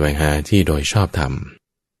การแสวงหาที่โดยชอบธรรม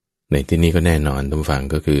ในที่นี้ก็แน่นอนทุกฝั่ง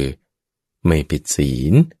ก็คือไม่ผิดศี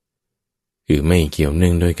ลคือไม่เกี่ยวเนื่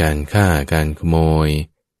องโดยการฆ่าการขโมย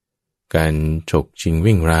การฉกชิง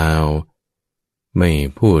วิ่งราวไม่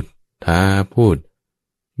พูดท้าพูด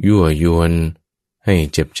ยั่วยวนให้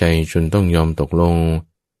เจ็บใจจนต้องยอมตกลง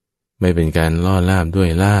ไม่เป็นการล่อลาบด้วย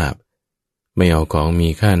ลาบไม่เอาของมี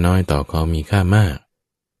ค่าน้อยต่อของมีค่ามาก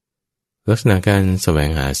ลักษณะการแสวง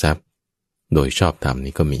หาทรัพย์โดยชอบธรรม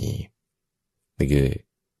นี้ก็มีนี่คือ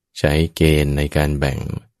ใช้เกณฑ์ในการแบ่ง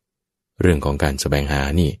เรื่องของการแสวงหา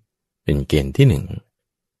นี่เป็นเกณฑ์ที่หนึ่ง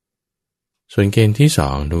ส่วนเกณฑ์ที่สอ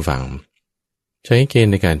งดูฟังใช้เกณ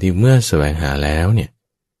ฑ์ในการที่เมื่อแสวงหาแล้วเนี่ย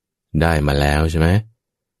ได้มาแล้วใช่ไหม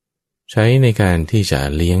ใช้ในการที่จะ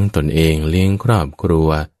เลี้ยงตนเองเลี้ยงครอบครัว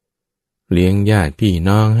เลี้ยงญาติพี่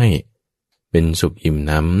น้องให้เป็นสุขอิ่มห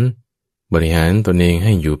นำบริหารตนเองใ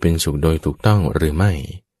ห้อยู่เป็นสุขโดยถูกต้องหรือไม่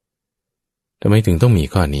ทำไมถึงต้องมี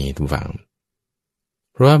ข้อนี้ทุกฝั่ง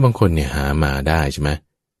เพราะว่าบางคนเนี่ยหามาได้ใช่ไหม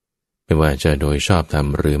ไม่ว่าจะโดยชอบธรรม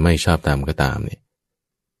หรือไม่ชอบธรรมก็ตามเนี่ย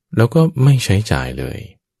แล้วก็ไม่ใช้จ่ายเลย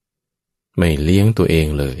ไม่เลี้ยงตัวเอง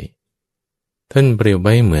เลยท่านเปรียบไ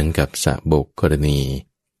ว้เหมือนกับสะบกกรณี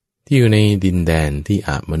ที่อยู่ในดินแดนที่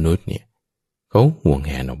มนุษย์เนี่ยเขาห่วงแ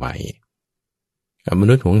หนเอาไว้ม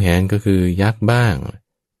นุษย์ห่วงแหนก็คือยักษ์บ้าง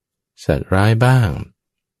สัตว์ร้ายบ้าง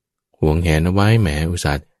ห่วงแหนเอาไว้แหมอุต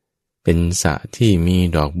ส่าห์เป็นสระที่มี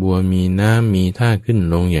ดอกบัวมีน้ำมีท่าขึ้น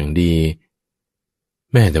ลงอย่างดี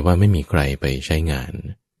แม้แต่ว่าไม่มีใครไปใช้งาน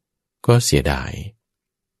ก็เสียดาย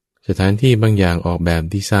สถานที่บางอย่างออกแบบ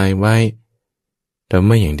ดีไซน์ไว้แต่ไ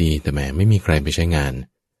ม่อย่างดีแต่แหมไม่มีใครไปใช้งาน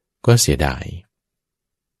ก็เสียดาย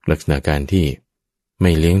ลักษณะการที่ไ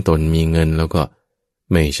ม่เลี้ยงตนมีเงินแล้วก็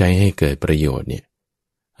ไม่ใช้ให้เกิดประโยชน์เนี่ย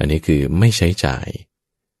อันนี้คือไม่ใช้จ่าย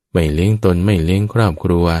ไม่เลี้ยงตนไม่เลี้ยงครอบค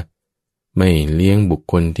รัวไม่เลี้ยงบุค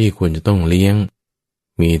คลที่ควรจะต้องเลี้ยง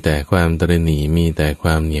มีแต่ความตระหนี่มีแต่คว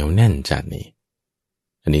ามเหนียวแน่นจัดนี่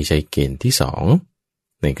อันนี้ใช้เกณฑ์ที่สอง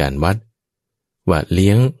ในการวัดว่าเ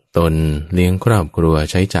ลี้ยงตนเลี้ยงครอบครัว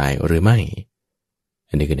ใช้จ่ายหรือไม่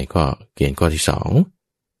อันนี้คือในข้อเกณฑ์ข้อที่สอง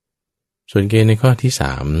ส่วนเกณฑ์ในข้อที่ส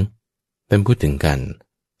ามเป็นพูดถึงการ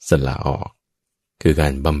สละออกคือกา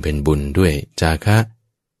รบำเพ็ญบุญด้วยจาคะ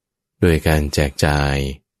ด้วยการแจกจ่าย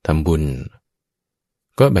ทำบุญ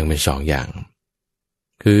ก็แบ่งเป็นสองอย่าง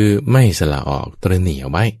คือไม่สละออกตระหนี่เอ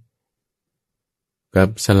าไว้กับ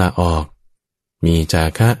สละออก มีจา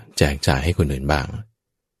คะแจกจ่ายให้คนอื่นบ้าง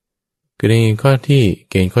คือในข้อที่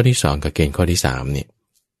เกณฑ์ข้อที่2กับเกณฑ์ข้อที่3เนี่ย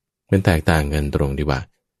มันแตกต่างกันตรงที่ว่า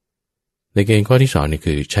ในเกณฑ์ข้อที่2นี่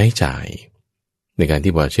คือใช้จ่ายในการ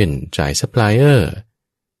ที่บอกเช่นจ่ายซัพพลายเออร์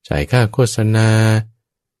จ่ายค่าโฆษณา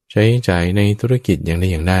ใช้จ่ายในธุรกิจอย่างใด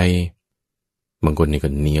อย่างใดบางคนนี่ก็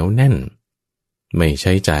เหนียวแน่นไม่ใ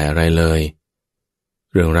ช้จ่ายอะไรเลย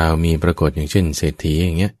เรื่องราวมีปรากฏอย่างเช่นเศรษฐีอ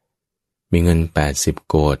ย่างเงี้ยมีเงิน80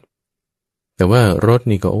โกฏแต่ว่ารถ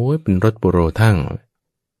นี่ก็โอ้ยเป็นรถปุโรทั่ง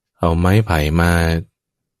เอาไม้ไผ่มา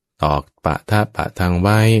ตอกปะทางไ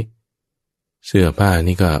ว้เสื้อผ้า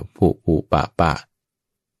นี่ก็ผุปะ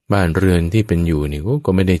บ้านเรือนที่เป็นอยู่นี่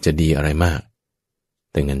ก็ไม่ได้จะดีอะไรมาก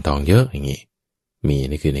แต่เงินทองเยอะอย่างงี้มี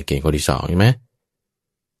นี่คือในเกณฑ์ข้อที่2ใช่ไหม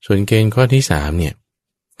ส่วนเกณฑ์ข้อที่3เนี่ย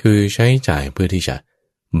คือใช้จ่ายเพื่อที่จะ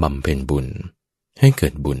บำเพ็ญบุญให้เกิ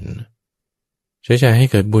ดบุญใช้จ่ายให้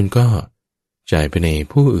เกิดบุญก็จ่ายไปใน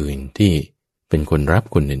ผู้อื่นที่เป็นคนรับ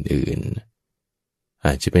คนอื่นๆอ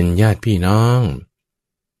าจจะเป็นญาติพี่น้อง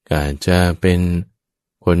อาจจะเป็น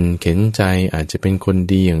คนเข็นใจอาจจะเป็นคน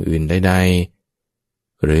ดีอย่างอื่นใด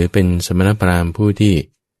ๆหรือเป็นสมณพราหมณ์ผู้ที่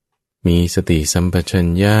มีสติสัมปชัญ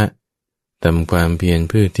ญะทำความเพียร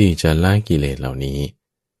เพื่อที่จะละกิเลสเหล่านี้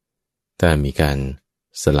ถ้ามีการ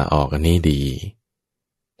สละออกอันนี้ดี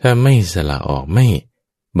ถ้าไม่สละออกไม่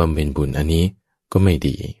บำเพ็ญบุญอันนี้ก็ไม่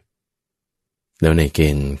ดีแล้วในเก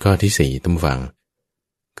ณฑ์ข้อที่4ตั้งฟัง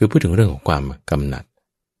คือพูดถึงเรื่องของความกำห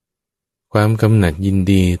นัดยิน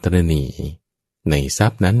ดีตระหนี่ในทรั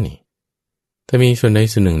พย์นั้นนี่ถ้ามีส่วนใด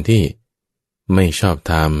ส่วนหนึ่งที่ไม่ชอบ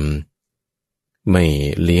ธรรมไม่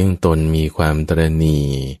เลี้ยงตนมีความตระหนี่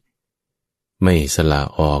ไม่สละ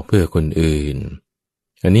ออกเพื่อคนอื่น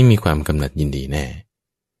อันนี้มีความกำหนัดยินดีแน่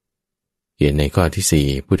เขียนในข้อที่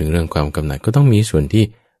4พูดถึงเรื่องความกำหนัดก็ต้องมีส่วนที่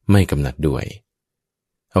ไม่กำหนัดด้วย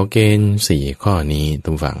เอาเกณฑ์4ข้อนี้ทุ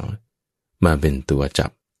กฝั่งมาเป็นตัวจั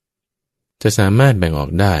บจะสามารถแบ่งออ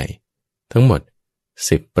กได้ทั้งหมด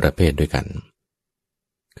10ประเภทด้วยกัน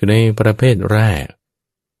คือในประเภทแรก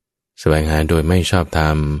แสวงหาโดยไม่ชอบธร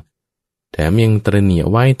รมแถมยังตระหนี่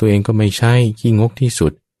ไว้ตัวเองก็ไม่ใช่ขี้งกที่สุ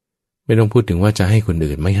ดไม่ต้องพูดถึงว่าจะให้คน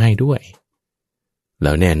อื่นไม่ให้ด้วยแ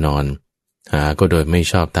ล้วแน่นอนหาก็โดยไม่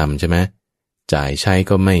ชอบธรรมใช่ไหมจ่ายใช้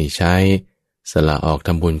ก็ไม่ใช้สละออกท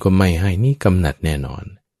ำบุญก็ไม่ให้นี่กำหนัดแน่นอน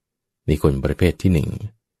นี่คนประเภทที่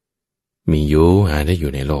1มีอยู่หาได้อ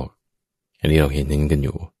ยู่ในโลกอันนี้เราเห็นกันอ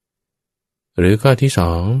ยู่หรือข้อที่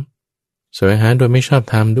2แสวงหาโดยไม่ชอบ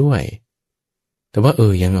ธรรมด้วยแต่ว่า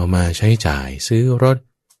ยังเอามาใช้จ่ายซื้อรถ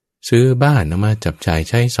ซื้อบ้านเอามาจับจ่าย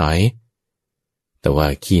ใช้สอยแต่ว่า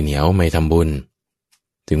ขี้เหนียวไม่ทำบุญ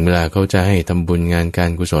ถึงเวลาเขาจะให้ทำบุญงานการ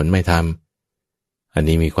กุศลไม่ทำอัน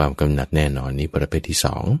นี้มีความกำหนัดแน่นอนนี่ประเภทที่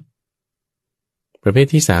2ประเภท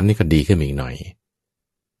ที่3นี่ก็ดีขึ้นอีกหน่อย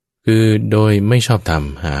คือโดยไม่ชอบธรรม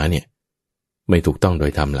หาเนี่ยไม่ถูกต้องโด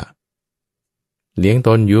ยธรรมละเลี้ยงต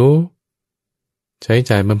นอยู่ใช้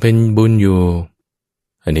จ่ายมันเป็นบุญอยู่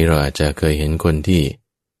อันนี้เราอาจจะเคยเห็นคนที่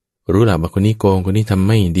รู้หลักว่าคนนี้โกงคนนี้ทำ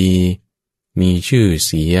ไม่ดีมีชื่อเ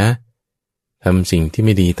สียทำสิ่งที่ไ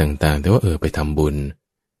ม่ดีต่างๆแต่ว่าไปทำบุญ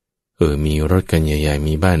มีรถกันใหญ่ๆ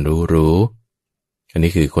มีบ้านหรูๆอัน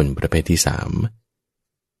นี้คือคนประเภทที่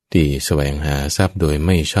3ที่แสวงหาทรัพย์โดยไ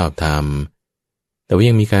ม่ชอบธรรมแต่ว่า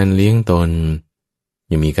ยังมีการเลี้ยงตน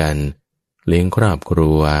ยังมีการเลี้ยงครอบค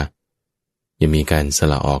รัวยังมีการส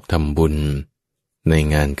ละออกทำบุญใน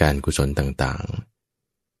งานการกุศลต่าง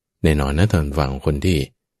ๆแน่นอนนะตอนฟังคนที่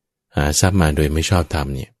หาทรัพย์มาโดยไม่ชอบธรรม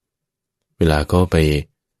เนี่ยเวลาเขาไป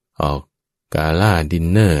ออกกาล่าดิน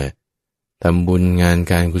เนอร์ทำบุญงาน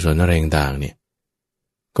การกุศลอะไรต่างๆเนี่ย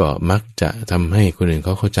ก็มักจะทำให้คนอื่นเข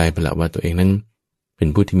าเข้าใจไปละว่าตัวเองนั้นเป็น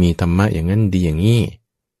ผู้ที่มีธรรมะอย่างนั้นดีอย่างนี้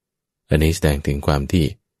อันนี้แสดงถึงความที่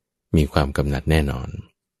มีความกำหนัดแน่นอน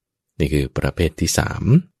นี่คือประเภทที่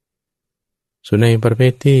3ส่วนในประเภ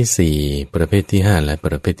ทที่4ประเภทที่5และป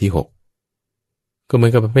ระเภทที่6ก็เหมือ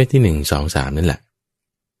นกับประเภทที่1 2 3นั่นแหละ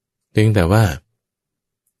เพียงแต่ว่า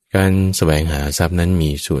การแสวงหาทรัพย์นั้น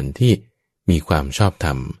มีส่วนที่มีความชอบธร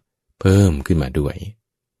รมเพิ่มขึ้นมาด้วย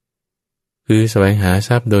คือแสวงหาท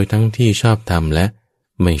รัพย์โดยทั้งที่ชอบธรรมและ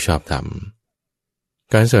ไม่ชอบธรรม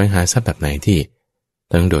การแสวงหาทรัพย์แบบไหนที่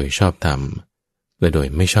ทั้งโดยชอบธรรมและโดย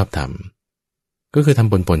ไม่ชอบธรรมก็คือท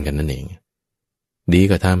ำปนๆกันนั่นเองดี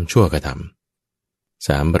ก็ทำชั่วก็ทำ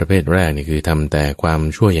3ประเภทแรกนี่คือทำแต่ความ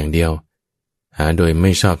ชั่วอย่างเดียวหาโดยไ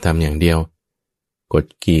ม่ชอบธรรมอย่างเดียวกด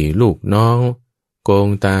ขี่ลูกน้องโกง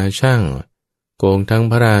ตาช่างโกงทั้ง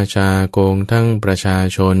พระราชาโกงทั้งประชา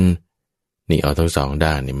ชนนี่เอาทั้ง2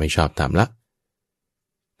ด้านนี่ไม่ชอบธรรมละ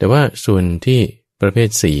แต่ว่าส่วนที่ประเภท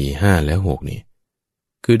4 5และ6นี่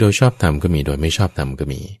คือโดยชอบธรรมก็มีโดยไม่ชอบธรรมก็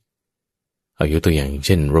มีเอายกตัวอย่างเ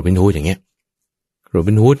ช่นโรบินฮูดอย่างเงี้ย โร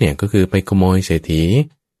บินฮูดเนี่ยก็คือไปขโมยเศรษฐี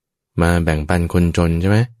มาแบ่งปันคนจนใช่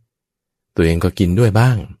ไหมตัวเองก็กินด้วยบ้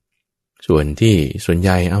างส่วนที่ส่วนให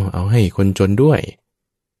ญ่เอาให้คนจนด้วย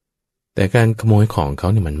แต่การขโมยของเขา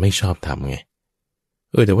เนี่ยมันไม่ชอบทำไง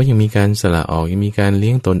แต่ว่ายังมีการสละออกยังมีการเลี้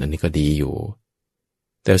ยงตนอันนี้ก็ดีอยู่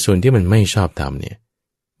แต่ส่วนที่มันไม่ชอบทำเนี่ย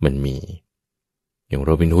มันมีอย่างโร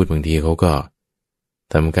บินฮูดบางทีเขาก็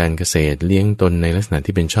ทำการเกษตรเลี้ยงตนในลักษณะ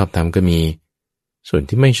ที่เป็นชอบทำก็มีส่วน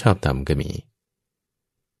ที่ไม่ชอบทำก็มี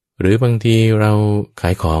หรือบางทีเราขา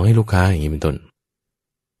ยของให้ลูกค้าอย่างนี้เป็นต้น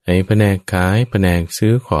ไอ้แผนกขายแผนก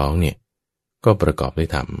ซื้อของเนี่ยก็ประกอบด้วย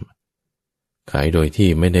ธรรมขายโดยที่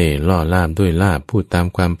ไม่ได้ล่อล่ามด้วยลาบพูดตาม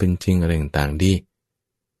ความเป็นจริงอะไรต่างๆดี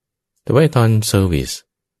แต่ว่าตอนเซอร์วิส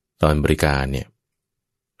ตอนบริการเนี่ย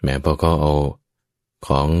แม้พอเขาเอาข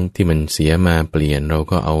องที่มันเสียมาเปลี่ยนเรา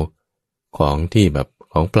ก็เอาของที่แบบ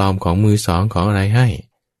ของปลอมของมือสองของอะไรให้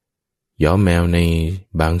ย้อมแมวใน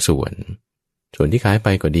บางส่วนที่ขายไป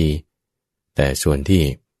ก็ดีแต่ส่วนที่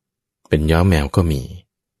เป็นย้อมแมวก็มี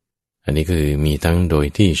อันนี้คือมีทั้งโดย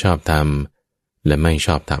ที่ชอบทำและไม่ช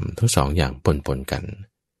อบทำทั้งสองอย่างปนกัน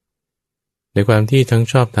ในความที่ทั้ง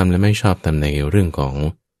ชอบทำและไม่ชอบทำในเรื่องของ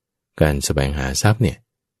การแสวงหาทรัพย์เนี่ย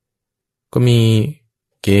ก็มี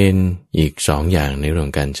เกณฑ์อีก2อย่างในเรื่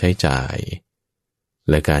องการใช้จ่าย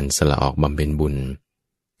และการสละออกบำเพ็ญบุญ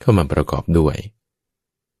เข้ามาประกอบด้วย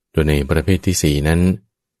โดยในประเภทที่4นั้น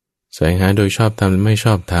แสวงหาโดยชอบทำและไม่ช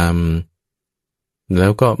อบทำแล้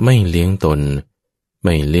วก็ไม่เลี้ยงตนไ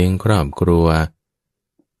ม่เลี้ยงครอบครัว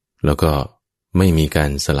แล้วก็ไม่มีกา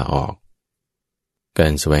รสละออกกา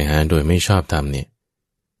รแสวงหาโดยไม่ชอบทำเนี่ย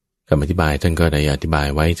คำอธิบายท่านก็ได้อธิบาย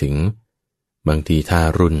ไว้ถึงบางทีทา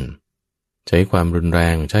รุณใช้ความรุนแร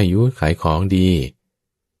งใช้ยุขายของดี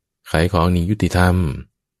ขายของนี่ยุติธรรม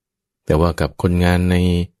แต่ว่ากับคนงานใน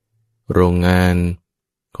โรงงาน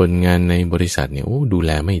คนงานในบริษัทเนี่ยดูแ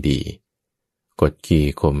ลไม่ดีกดขี่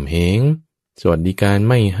ข่มเหงสวัสดิการ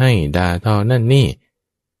ไม่ให้ด่าทอนั่นนี่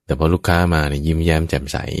แต่พอลูกค้ามาเนี่ยยิ้มแย้มแจ่ม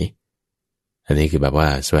ใสอันนี้คือแบบว่า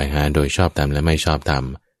แสวงหาโดยชอบทำและไม่ชอบท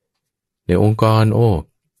ำในองค์กร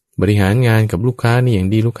บริหารงานกับลูกค้านี่อย่าง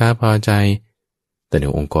ดีลูกค้าพอใจแต่ใน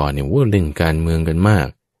องค์กรเนี่ยเล่นการเมืองกันมาก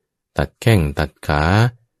ตัดแข้งตัดขา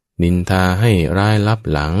นินทาให้ร้ายลับ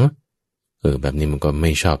หลังแบบนี้มันก็ไ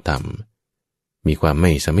ม่ชอบทำมีความไ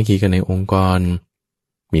ม่สามัคคีกันในองค์กร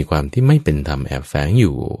มีความที่ไม่เป็นธรรมแอบแฝงอ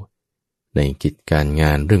ยู่ในกิจการง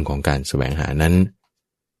านเรื่องของการแสวงหานั้น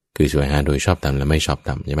คือแสวงหาโดยชอบทำและไม่ชอบท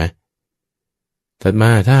ำใช่ไหมถัดม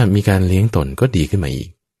าถ้ามีการเลี้ยงตนก็ดีขึ้นมาอีก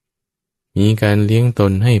มีการเลี้ยงต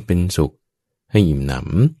นให้เป็นสุขให้อิ่มหน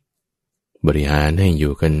ำบริหารให้อ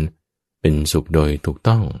ยู่กันเป็นสุขโดยถูก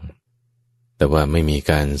ต้องแต่ว่าไม่มี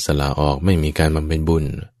การสละออกไม่มีการบำเพ็ญบุญ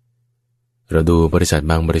เราดูบริษัท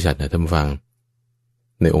บางบริษัทนะท่านผู้ฟัง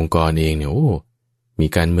ในองค์กรเองเนี่ยมี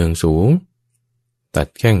การเมืองสูงตัด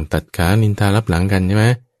แข้งตัดขานินทารับหลังกันใช่ไหม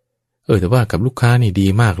แต่ว่ากับลูกค้านี่ดี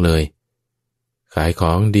มากเลยขายข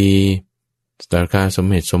องดีราคาสม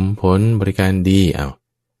เหตุสมผลบริการดี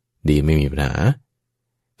ดีไม่มีปัญหา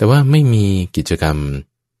แต่ว่าไม่มีกิจกรรม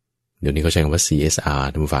เดี๋ยวนี้เขาใช้คำว่า CSR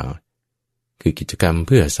ท่านผู้ฟังคือกิจกรรมเ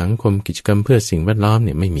พื่อสังคมกิจกรรมเพื่อสิ่งแวดล้อมเ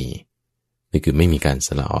นี่ยไม่มีนี่คือไม่มีการส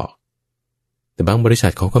ละออกแต่บางบริษั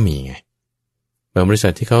ทเขาก็มีไงบางบริษั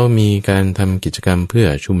ทที่เขามีการทำกิจกรรมเพื่อ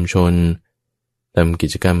ชุมชนทำกิ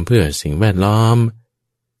จกรรมเพื่อสิ่งแวดล้อม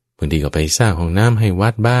บางทีก็ไปสร้างห้องน้ำให้วั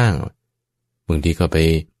ดบ้างบางทีก็ไป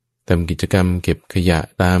ทำกิจกรรมเก็บขยะ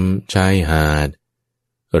ตามชายหาด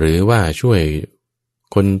หรือว่าช่วย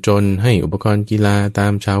คนจนให้อุปกรณ์กีฬาตา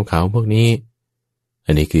มชาวเขาพวกนี้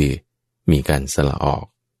อันนี้คือมีการสละออก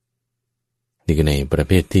นี่คือในประเ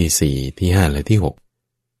ภทที่4ที่5และที่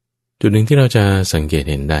6จุดหนึ่งที่เราจะสังเกต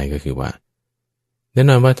เห็นได้ก็คือว่าแน่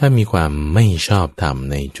นอนว่าถ้ามีความไม่ชอบธรรม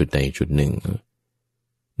ในจุดใดจุดหนึ่ง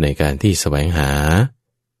ในการที่แสวงหา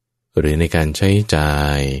หรือในการใช้จ่า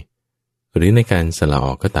ยหรือในการสละอ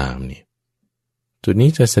อกก็ตามเนี่ยจุดนี้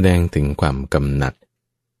จะแสดงถึงความกำหนัด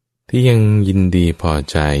ที่ยังยินดีพอ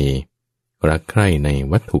ใจรักใคร่ใน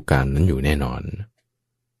วัตถุกรรมนั้นอยู่แน่นอน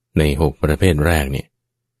ใน6ประเภทแรกเนี่ย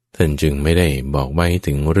ท่านจึงไม่ได้บอกไว้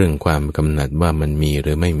ถึงเรื่องความกำหนัดว่ามันมีห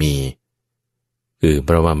รือไม่มีคือเพ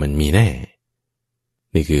ราะว่ามันมีแน่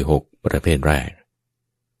นี่คือ6ประเภทแรก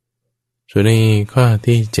ส่วนในข้อ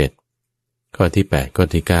ที่7ข้อที่8ข้อ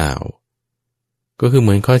ที่9ก็คือเห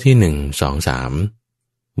มือนข้อที่1 2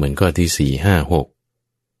 3เหมือนข้อที่4 5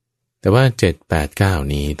 6แต่ว่า7 8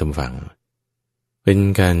 9นี้ท่านฟังเป็น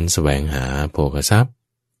การแสวงหาโภคทรัพย์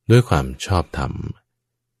ด้วยความชอบธรรม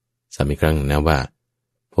ซ้ำอีกครั้งนะว่า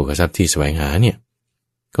โภคทรัพย์ที่แสวงหาเนี่ย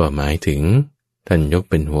ก็หมายถึงท่านยก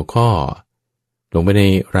เป็นหัวข้อลงไปใน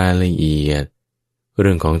รายละเอียดเ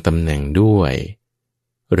รื่องของตำแหน่งด้วย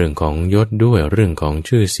เรื่องของยศด้วยเรื่องของ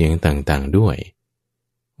ชื่อเสียงต่างๆด้วย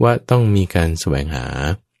ว่าต้องมีการแสวงหา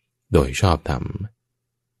โดยชอบธรรม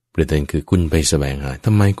ประเด็นคือคุณไปแสวงหาท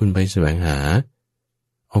ำไมคุณไปแสวงหา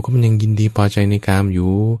ก็มันยังยินดีพอใจในกามอ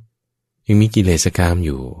ยู่ยังมีกิเลสกามอ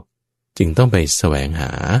ยู่จึงต้องไปแสวงห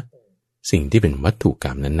าสิ่งที่เป็นวัตถุกร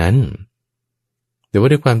รมนั้นๆแต่ว่า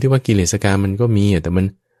ด้วยความที่ว่ากิเลสกามมันก็มีแต่มัน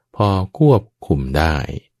พอควบคุมได้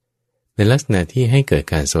ในลักษณะที่ให้เกิด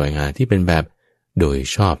การแสวงหาที่เป็นแบบโดย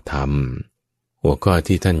ชอบธรรมหัวข้อ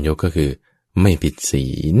ที่ท่านยกก็คือไม่ผิดศี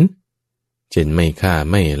ลเช่นไม่ฆ่า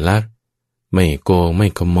ไม่ลักไม่โกงไม่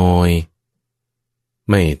ขโมย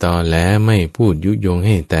ไม่ตอแหลไม่พูดยุยงใ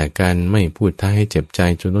ห้แตกกันไม่พูดท้าให้เจ็บใจ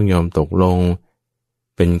จนต้องยอมตกลง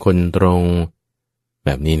เป็นคนตรงแบ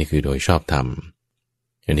บนี้นี่คือโดยชอบธรรม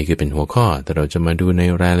อันนี้คือเป็นหัวข้อแต่เราจะมาดูใน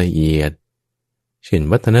รายละเอียดเช่น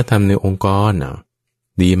วัฒนธรรมในองค์กร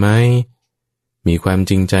ดีไหมมีความ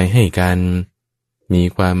จริงใจให้กันมี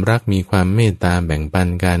ความรักมีความเมตตาแบ่งปัน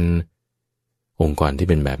กันองค์กรที่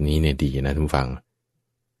เป็นแบบนี้เนี่ยดีนะทุกฟัง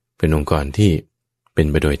เป็นองค์กรที่เป็น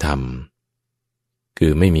ไปโดยธรรมคื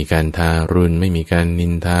อไม่มีการทารุณไม่มีการนิ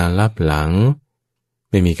นทาลับหลัง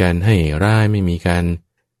ไม่มีการให้ร้ายไม่มีการ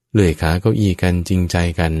เลื่อยขาเก้าอี้กันจริงใจ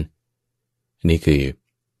กันนี่คือ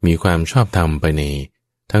มีความชอบธรรมไปใน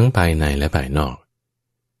ทั้งภายในและภายนอก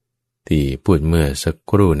ที่พูดเมื่อสัก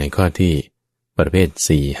ครู่ในข้อที่ประเภท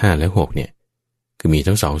4 5และ6เนี่ยคือมี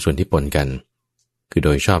ทั้งสองส่วนที่ปนกันคือโด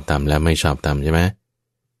ยชอบธรรมและไม่ชอบธรรมใช่ไหม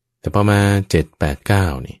แต่พอมา7 8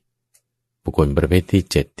 9นี่บุคคลประเภทที่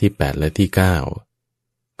7ที่8และที่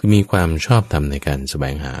9คือมีความชอบธรรมในการแสว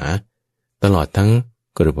งหาตลอดทั้ง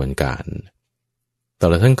กระบวนการต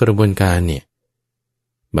ลอดทั้งกระบวนการเนี่ย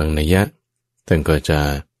บางนัยยะท่านก็จะ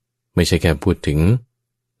ไม่ใช่แค่พูดถึง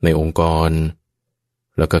ในองค์กร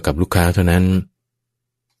แล้วก็กับลูกค้าเท่านั้น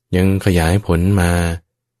ยังขยายผลมา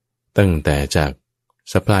ตั้งแต่จาก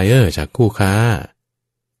ซัพพลายเออร์จากคู่ค้า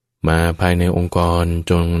มาภายในองค์กร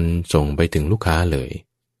จนส่งไปถึงลูกค้าเลย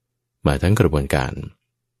มาทั้งกระบวนการ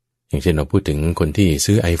อย่างเช่นเราพูดถึงคนที่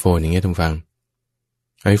ซื้อ iPhone อย่างเงี้ยทุกฟัง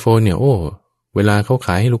iPhone เนี่ยเวลาเขาข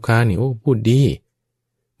ายให้ลูกค้านี่พูดดี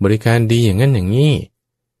บริการดีอย่างนั้นอย่างนี้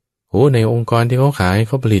ในองค์กรที่เขาขายเ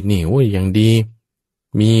ขาผลิตนี่อย่างดี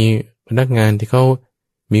มีพนักงานที่เขา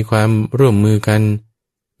มีความร่วมมือกัน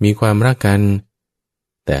มีความรักกัน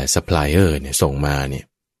แต่ซัพพลายเออร์เนี่ยส่งมาเนี่ย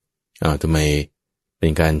ทำไมเป็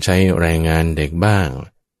นการใช้แรงงานเด็กบ้าง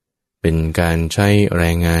เป็นการใช้แร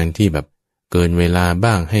งงานที่แบบเกินเวลา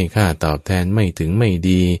บ้างให้ค่าตอบแทนไม่ถึงไม่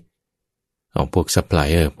ดีพวกซัพพลาย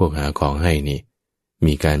เออร์พวกหาของให้นี่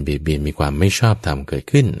มีการเบียดเบียนมีความไม่ชอบธรรมเกิด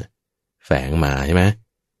ขึ้นแฝงมาใช่ไหม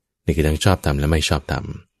นี่คือทั้งชอบธรรมและไม่ชอบธรรม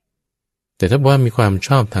แต่ถ้าว่ามีความช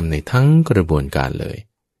อบธรรมในทั้งกระบวนการเลย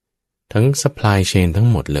ทั้งซัพพลายเชนทั้ง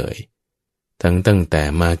หมดเลยตั้งแต่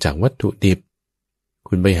มาจากวัตถุดิบ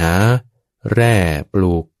คุณไปหาแร่ป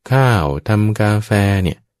ลูกข้าวทำกาแฟเ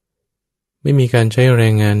นี่ยไม่มีการใช้แร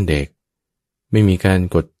งงานเด็กไม่มีการ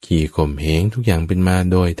กดขี่ข่มเหงทุกอย่างเป็นมา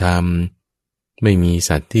โดยธรรมไม่มี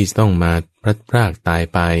สัตว์ที่ต้องมาพลัดพรากตาย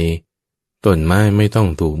ไปต้นไม้ไม่ต้อง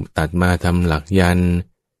ถูกตัดมาทำหลักยัน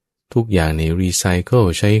ทุกอย่างในรีไซเคิล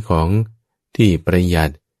ใช้ของที่ประหยั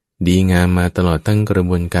ดดีงามมาตลอดทั้งกระบ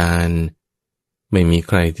วนการไม่มีใ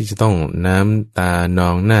ครที่จะต้องน้ำตานอ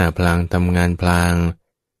งหน้าพลางทำงานพลาง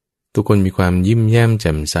ทุกคนมีความยิ้มแย้มแ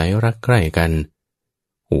จ่มใสรักใคร่กัน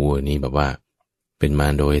นี่แบบว่าเป็นมา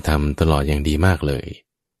โดยธรรมตลอดอย่างดีมากเลย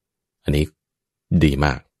อันนี้ดีม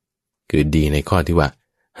ากคือดีในข้อที่ว่า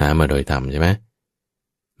หามาโดยธรรมใช่ไหม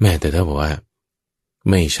แม้แต่ถ้าบอกว่า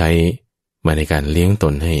ไม่ใช้มาในการเลี้ยงต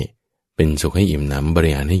นให้เป็นสุขให้อิ่มหนำบ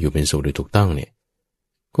ริหารให้อยู่เป็นสุขโดยถูกต้องเนี่ย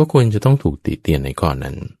ก็ควรจะต้องถูกติเตียนในข้อ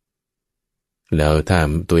นั้นแล้วถ้า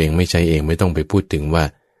ตัวเองไม่ใช้เองไม่ต้องไปพูดถึงว่า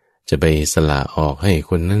จะไปสละออกให้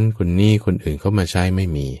คนนั้นคนนี้คนอื่นเข้ามาใช้ไม่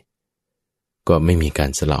มีก็ไม่มีการ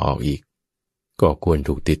สละออกอีกก็ควร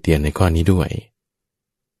ถูกติเตียนในข้อนี้ด้วย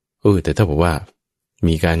แต่ถ้าบอกว่า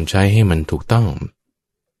มีการใช้ให้มันถูกต้อง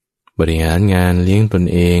บริหารงานเลี้ยงตน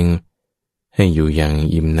เองให้อยู่อย่าง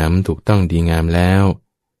อิ่มหนำถูกต้องดีงามแล้ว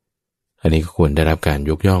อันนี้ก็ควรได้รับการ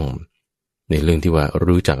ยกย่องในเรื่องที่ว่า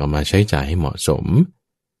รู้จักเอามาใช้จ่ายให้เหมาะสม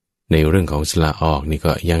ในเรื่องของสละออกนี่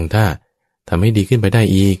ก็ยังถ้าทำให้ดีขึ้นไปได้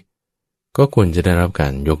อีกก็ควรจะได้รับกา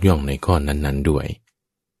รยกย่องในข้อนั้นๆด้วย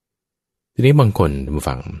ทีนี้บางคน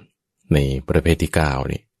ฟังในประเภทที่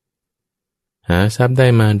9นี่หาทรัพย์ได้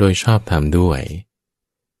มาโดยชอบธรรมด้วย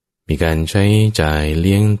มีการใช้จ่ายเ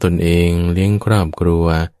ลี้ยงตนเองเลี้ยงครอบครัว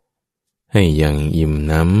ให้อย่างอิ่ม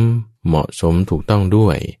หนำเหมาะสมถูกต้องด้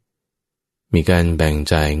วยมีการแบ่ง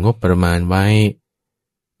จ่ายงบประมาณไว้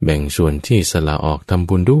แบ่งส่วนที่สละออกทำ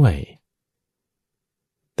บุญด้วย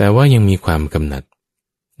แต่ว่ายังมีความกำหนัด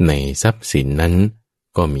ในทรัพย์สินนั้น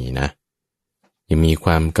ก็มีนะยังมีค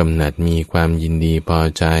วามกำหนัดมีความยินดีพอ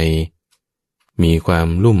ใจมีความ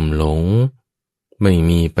ลุ่มหลงไม่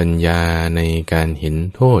มีปัญญาในการเห็น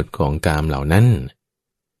โทษของกามเหล่านั้น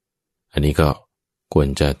อันนี้ก็ควร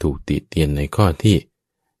จะถูกติเตียนในข้อที่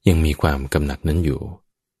ยังมีความกำหนัดนั้นอยู่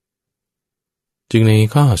จึงใน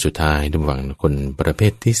ข้อสุดท้ายระหว่างคนประเภ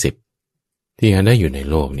ทที่10ที่หาได้อยู่ใน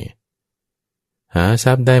โลกเนี่ยหาท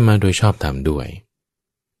รัพย์ได้มาโดยชอบธรรมด้วย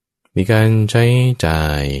มีการใช้จ่า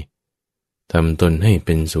ยทำตนให้เ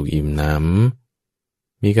ป็นสุขอิ่มหน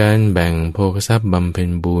ำมีการแบ่งโภคทรัพย์บำเพ็ญ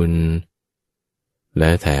บุญแล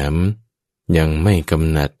ะแถมยังไม่กำ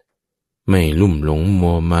หนัดไม่ลุ่มหลง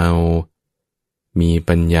มัวเมามี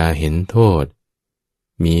ปัญญาเห็นโทษ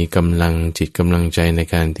มีกำลังจิตกำลังใจใน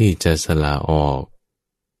การที่จะสละออก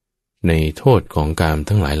ในโทษของกาม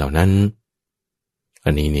ทั้งหลายเหล่านั้นอั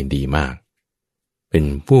นนี้เนี่ยดีมากเป็น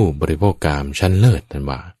ผู้บริโภคกามชั้นเลิศท่าน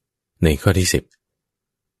ว่าในข้อที่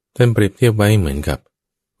10ท่านเปรียบเทียบไว้เหมือนกับ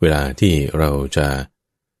เวลาที่เราจะ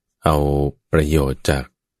เอาประโยชน์จาก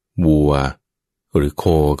วัวหรือโค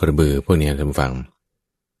กระบือพวกนี้ท่านฟัง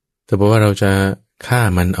แต่เพราะว่าเราจะฆ่า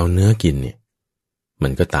มันเอาเนื้อกินเนี่ยมั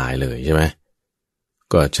นก็ตายเลยใช่ไหม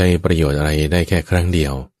ก็ใช้ประโยชน์อะไรได้แค่ครั้งเดีย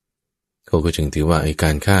วเขาก็จึงถือว่าไอ้ก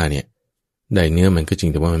ารฆ่าเนี่ยได้เนื้อมันก็จริ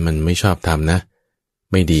งแต่ว่ามันไม่ชอบทำนะ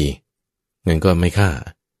ไม่ดีงั้นก็ไม่ฆ่า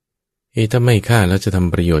ถ้าไม่ฆ่าแล้วจะท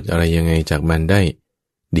ำประโยชน์อะไรยังไงจากมันได้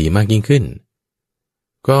ดีมากยิ่งขึ้น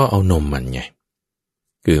ก็เอานมมันไง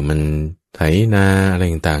คือมันไถนาอะไร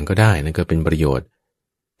ต่างๆก็ได้นั่นก็เป็นประโยชน์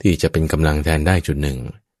ที่จะเป็นกำลังแทนได้จุดหนึ่ง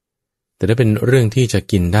แต่ถ้าเป็นเรื่องที่จะ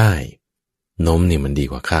กินได้นมนี่มันดี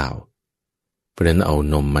กว่าข้าวเพราะฉะนั้นเอา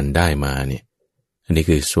นมมันได้มาเนี่ยอันนี้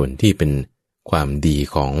คือส่วนที่เป็นความดี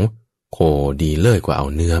ของโคดีเลิศกว่าเอา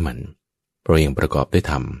เนื้อมันเพราะยังประกอบด้วย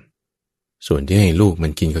ธรรมส่วนที่ให้ลูกมั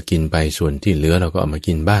นกินก็กินไปส่วนที่เหลือเราก็เอามา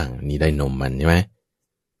กินบ้างนี่ได้นมมันใช่ไหม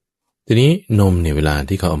ทีนี้นมเนี่ยเวลา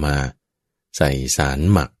ที่เขาเอามาใส่สาร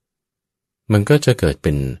หมักมันก็จะเกิดเ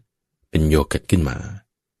ป็นโยเกิร์ตขึ้นมา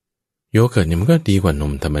โยเกิร์ตเนี่ยมันก็ดีกว่าน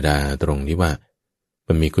มธรรมดาตรงที่ว่า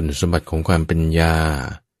มันมีคุณสมบัติของความเป็นยา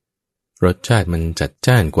รสชาติมันจัด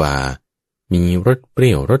จ้านกว่ามีรสเป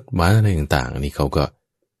รี้ยวรสหวานอะไรต่างๆนี่เขาก็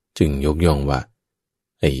จึงยกย่องว่า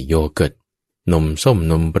ไอ้โยเกิร์ตนมส้ม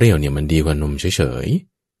นมเปรี้ยวเนี่ยมันดีกว่านมเฉย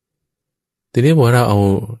ๆทีนี้พอเราเอา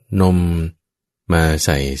นมมาใ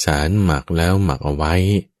ส่สารหมักแล้วหมักเอาไว้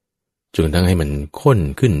จนทั้งให้มันข้น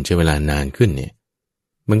ขึ้นใช้เวลานานขึ้นเนี่ย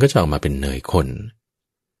มันก็จะออกมาเป็นเนยข้น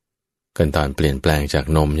ขั้นตอนเปลี่ยนแปลงจาก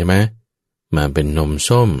นมใช่ไหมมาเป็นนม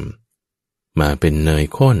ส้มมาเป็นเนย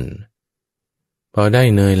ข้นพอได้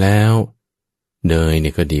เนยแล้วเนยเ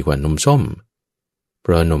นี่ยก็ดีกว่านมส้มเพ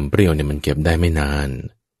ราะนมเปรี้ยวเนี่ยมันเก็บได้ไม่นาน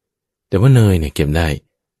แต่ว่าเนยเนี่ยเก็บได้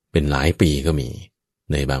เป็นหลายปีก็มี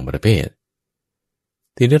เนยบางประเภท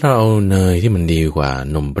ที่เราเอาเนยที่มันดีกว่า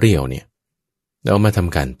นมเปรี้ยวเนี่ยเรามาท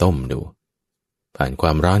ำการต้มดูผ่านคว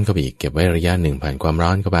ามร้อนเข้าไปอีกเก็บไว้ระยะหนึ่งผ่านความร้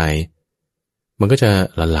อนเข้าไปมันก็จะ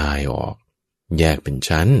ละลายออกแยกเป็น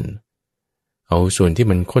ชั้นเอาส่วนที่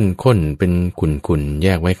มันข้นๆเป็นขุ่นๆแย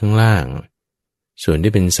กไว้ข้างล่างส่วน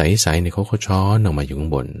ที่เป็นใสๆเนี่ยเขาช้อนออกมาอยู่ข้า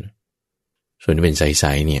งบนส่วนที่เป็นใส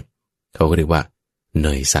ๆเนี่ยเขาก็เรียกว่าเน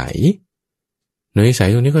ยใสเนยใส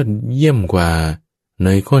ตรงนี้ก็เยี่ยมกว่าเน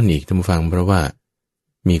ยข้นอีกท่านผู้ฟังเพราะว่า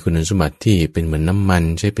มีคุณสมบัติที่เป็นเหมือนน้ำมัน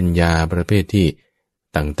ใช้เป็นยาประเภทที่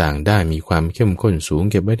ต่างๆได้มีความเข้มข้นสูง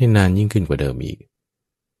เก็บไว้ได้นานยิ่งขึ้นกว่าเดิมอีก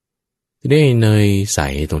ที่ได้เนยใส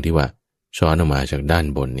ตรงที่ว่าช้อนออกมาจากด้าน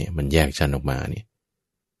บนเนี่ยมันแยกชั้นออกมาเนี่ย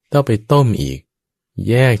ต้องไปต้มอีก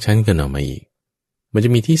แยกชั้นกันออกมาอีกมันจะ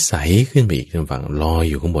มีที่ใสขึ้นไปอีกท่านฝั่งลอย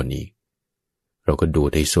อยู่ข้างบนอีกเราก็ดู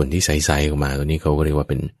ในส่วนที่ใสๆออกมาตัวนี้เขาก็เรียกว่า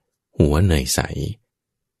เป็นหัวเนยใส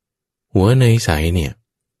หัวเนยใสเนี่ย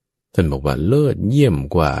ท่านบอกว่าเลิศเยี่ยม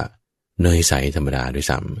กว่าเนยใสธรรมดาด้วย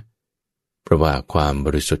ซ้ำเพราะว่าความบ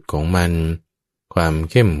ริสุทธิ์ของมันความ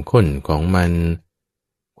เข้มข้นของมัน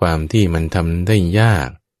ความที่มันทำได้ยาก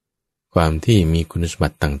ความที่มีคุณสมบั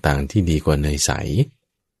ติต่างๆที่ดีกว่าเนยใส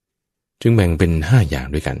จึงแบ่งเป็น5อย่าง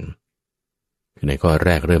ด้วยกันคือในข้อแร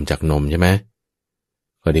กเริ่มจากนมใช่ไหม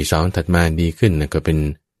ข้อที่2ถัดมาดีขึ้นก็เป็น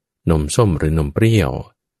นมส้มหรือนมเปรี้ยว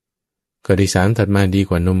ข้อที่3ถัดมาดี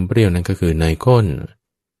กว่านมเปรี้ยวนั่นก็คือเนยข้น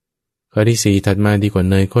ข้อที่4ถัดมาดีกว่า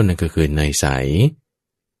เนยข้นนั่นก็คือเนยใส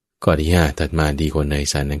ข้อที่5ถัดมาดีกว่าเนย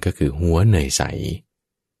ใสนั่นก็คือหัวเนยใส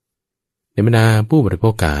ในบรรดาผู้บริโภ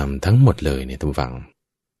คกามทั้งหมดเลยเนี่ยท่านฟัง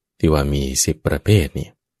ที่ว่ามี10ประเภทเนี่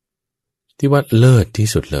ยที่ว่าเลิศที่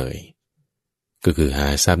สุดเลยก็คือหา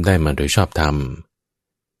ทรัพย์ได้มาโดยชอบธรรม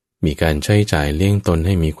มีการใช้จ่ายเลี้ยงตนใ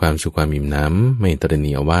ห้มีความสุขความอิ่มหนำไม่ตระห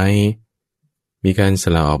นี่เอาไว้มีการส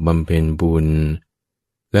ละออกบำเพ็ญบุญ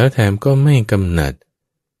แล้วแถมก็ไม่กำหนัด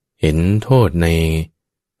เห็นโทษใน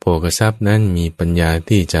โภคทรัพย์นั้นมีปัญญา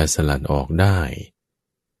ที่จะสลัดออกได้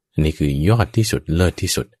อันนี้คือยอดที่สุดเลิศ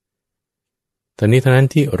ที่สุดตอนนี้เท่านั้น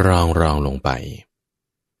ที่รองลงไป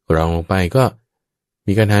ก็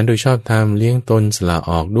มีการหาโดยชอบธรรมเลี้ยงตนสละ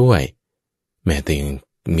ออกด้วยแม้แต่ยัง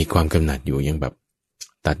มีความกำหนัดอยู่ยังแบบ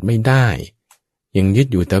ตัดไม่ได้ยังยึด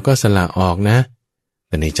อยู่แต่ก็สละออกนะแ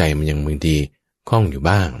ต่ในใจมันยังบางทีคล้องอยู่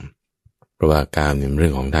บ้างเพราะว่าการเป็นเรื่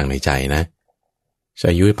องของทางในใจนะใช้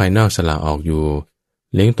ยุ้ยภายนอกสละออกอยู่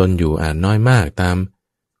เลี้ยงตนอยู่น้อยมากตาม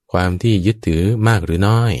ความที่ยึดถือมากหรือ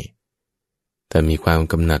น้อยแต่มีความ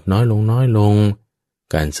กำหนัดน้อยลง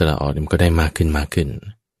การสละออกมันก็ได้มากขึ้น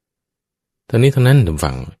ทั้งนี้ทั้งนั้นทุก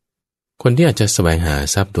ฝั่งคนที่อาจจะแสวงหา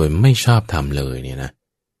ทรัพย์โดยไม่ชอบธรรมเลยเนี่ยนะ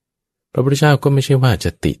พระพุทธเจ้าก็ไม่ใช่ว่าจ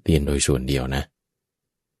ะติเตียนโดยส่วนเดียวนะ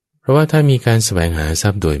เพราะว่าถ้ามีการแสวงหาทรั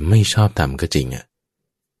พย์โดยไม่ชอบธรรมก็จริง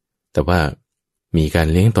แต่ว่ามีการ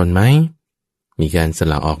เลี้ยงตนไหมมีการส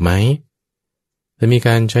ละออกไหมและมีก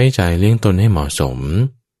ารใช้จ่ายเลี้ยงตนให้เหมาะสม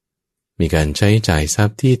มีการใช้จ่ายทรัพ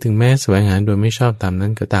ย์ที่ถึงแม้แสวงหาโดยไม่ชอบธรรมนั้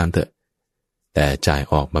นก็ตามเถอะแต่จ่าย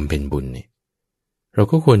ออกบำเพ็ญบุญนี่เรา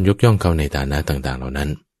ก็ควรยกย่องเขาในฐานะต่างๆเหล่านั้น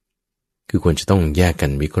คือควรจะต้องแยกกั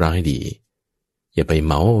นวิเคราะห์ให้ดีอย่าไปเ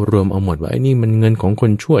หมารวมเอาหมดว่าไอ้นี่มันเงินของค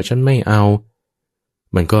นชั่วฉันไม่เอา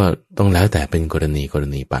มันก็ต้องแล้วแต่เป็นกร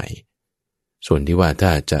ณีไปส่วนที่ว่าถ้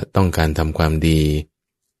าจะต้องการทำความ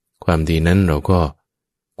ดีนั้นเราก็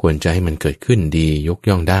ควรจะให้มันเกิดขึ้นดียก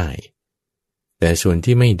ย่องได้แต่ส่วน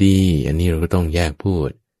ที่ไม่ดีอันนี้เราก็ต้องแยกพูด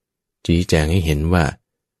ชี้แจงให้เห็นว่า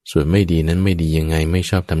ส่วนไม่ดีนั้นไม่ดียังไงไม่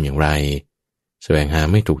ชอบทำอย่างไรแสวงหา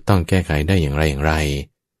ไม่ถูกต้องแก้ไขได้อย่างไร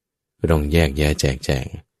ก็ต้องแยกแยะแจกแจง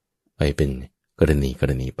ไปเป็นกร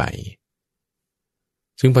ณีไป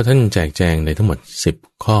ซึ่งพอท่านแจกแจงในทั้งหมด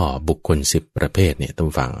10ข้อบุคคล10ประเภทเนี่ยต้อง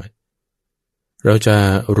ฟังเราจะ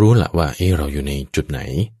รู้ละว่าเราอยู่ในจุดไหน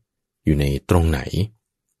อยู่ในตรงไหน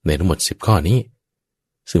ในทั้งหมด10ข้อนี้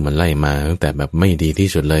ซึ่งมันไล่มาตั้งแต่แบบไม่ดีที่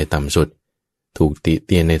สุดเลยต่ำสุดถูกติเ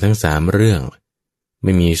ตียนในทั้ง3เรื่องไ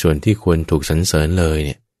ม่มีส่วนที่ควรถูกสรรเสริญเลยเ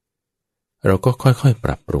นี่ยเราก็ค่อยๆป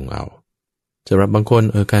รับปรุงเอาสำหรับบางคน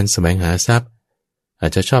การแสวงหาทรัพย์อา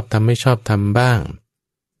จจะชอบทำไม่ชอบทำบ้าง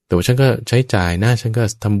แต่ว่าฉันก็ใช้จ่ายนะฉันก็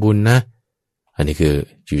ทำบุญนะอันนี้คือ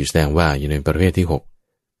อยู่แสดงว่าอยู่ในประเภทที่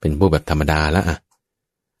6เป็นพวกแบบธรรมดาแล้ว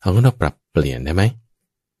เราก็ต้องปรับเปลี่ยนได้ไหม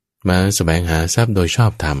มาแสวงหาทรัพย์โดยชอ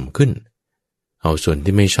บทำขึ้นเอาส่วน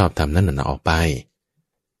ที่ไม่ชอบทำนั้นออกไป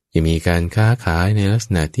ยังมีการค้าขายในลักษ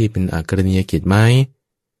ณะที่เป็นอกรณียกิจไหม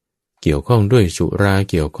เกี่ยวข้องด้วยสุรา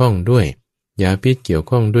เกี่ยวข้องด้วยยาพิษเกี่ยว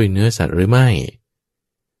ข้องด้วยเนื้อสัตว์หรือไม่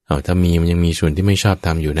ถ้ามันยังมีส่วนที่ไม่ชอบท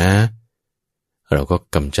ำอยู่นะเราก็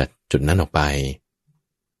กำจัดจุดนั้นออกไป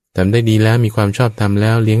ทำได้ดีแล้วมีความชอบทำแ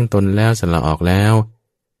ล้วเลี้ยงตนแล้วสละออกแล้ว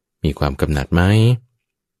มีความกำหนัดไหม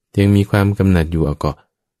ยังมีความกำหนัดอยู่ก็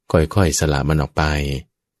ค่อยๆสละมันออกไป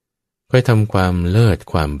ค่อยทำความเลิศ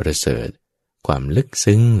ความประเสริฐความลึก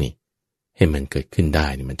ซึ้งนี่ให้มันเกิดขึ้นได้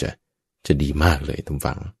นี่มันจะดีมากเลยทุก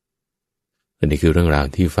ฝังและนี่คือเรื่องราว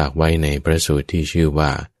ที่ฝากไว้ในพระสูตรที่ชื่อว่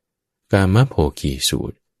ากามโภคีสู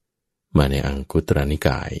ตรมาในอังคุตรนิก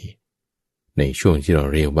ายในช่วงที่เรา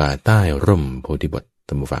เรียกว่าใต้ร่มโพธิบท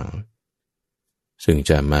ท่านผู้ฟังซึ่ง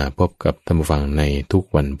จะมาพบกับท่านผู้ฟังในทุก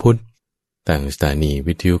วันพุธทางสถานี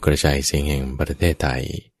วิทยุกระจายเสียงแห่งประเทศไทย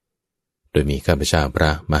โดยมีข้าพเจ้าพร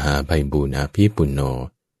ะมหาไพบูลย์อภิปุณโญ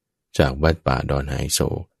จากวัดป่าดอนหายโศ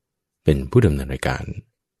กเป็นผู้ดำเนินรายการ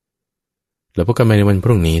แล้วพบกันใหม่ในวันพ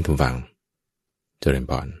รุ่งนี้ท่านผู้ฟังเจริญ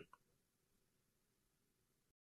พร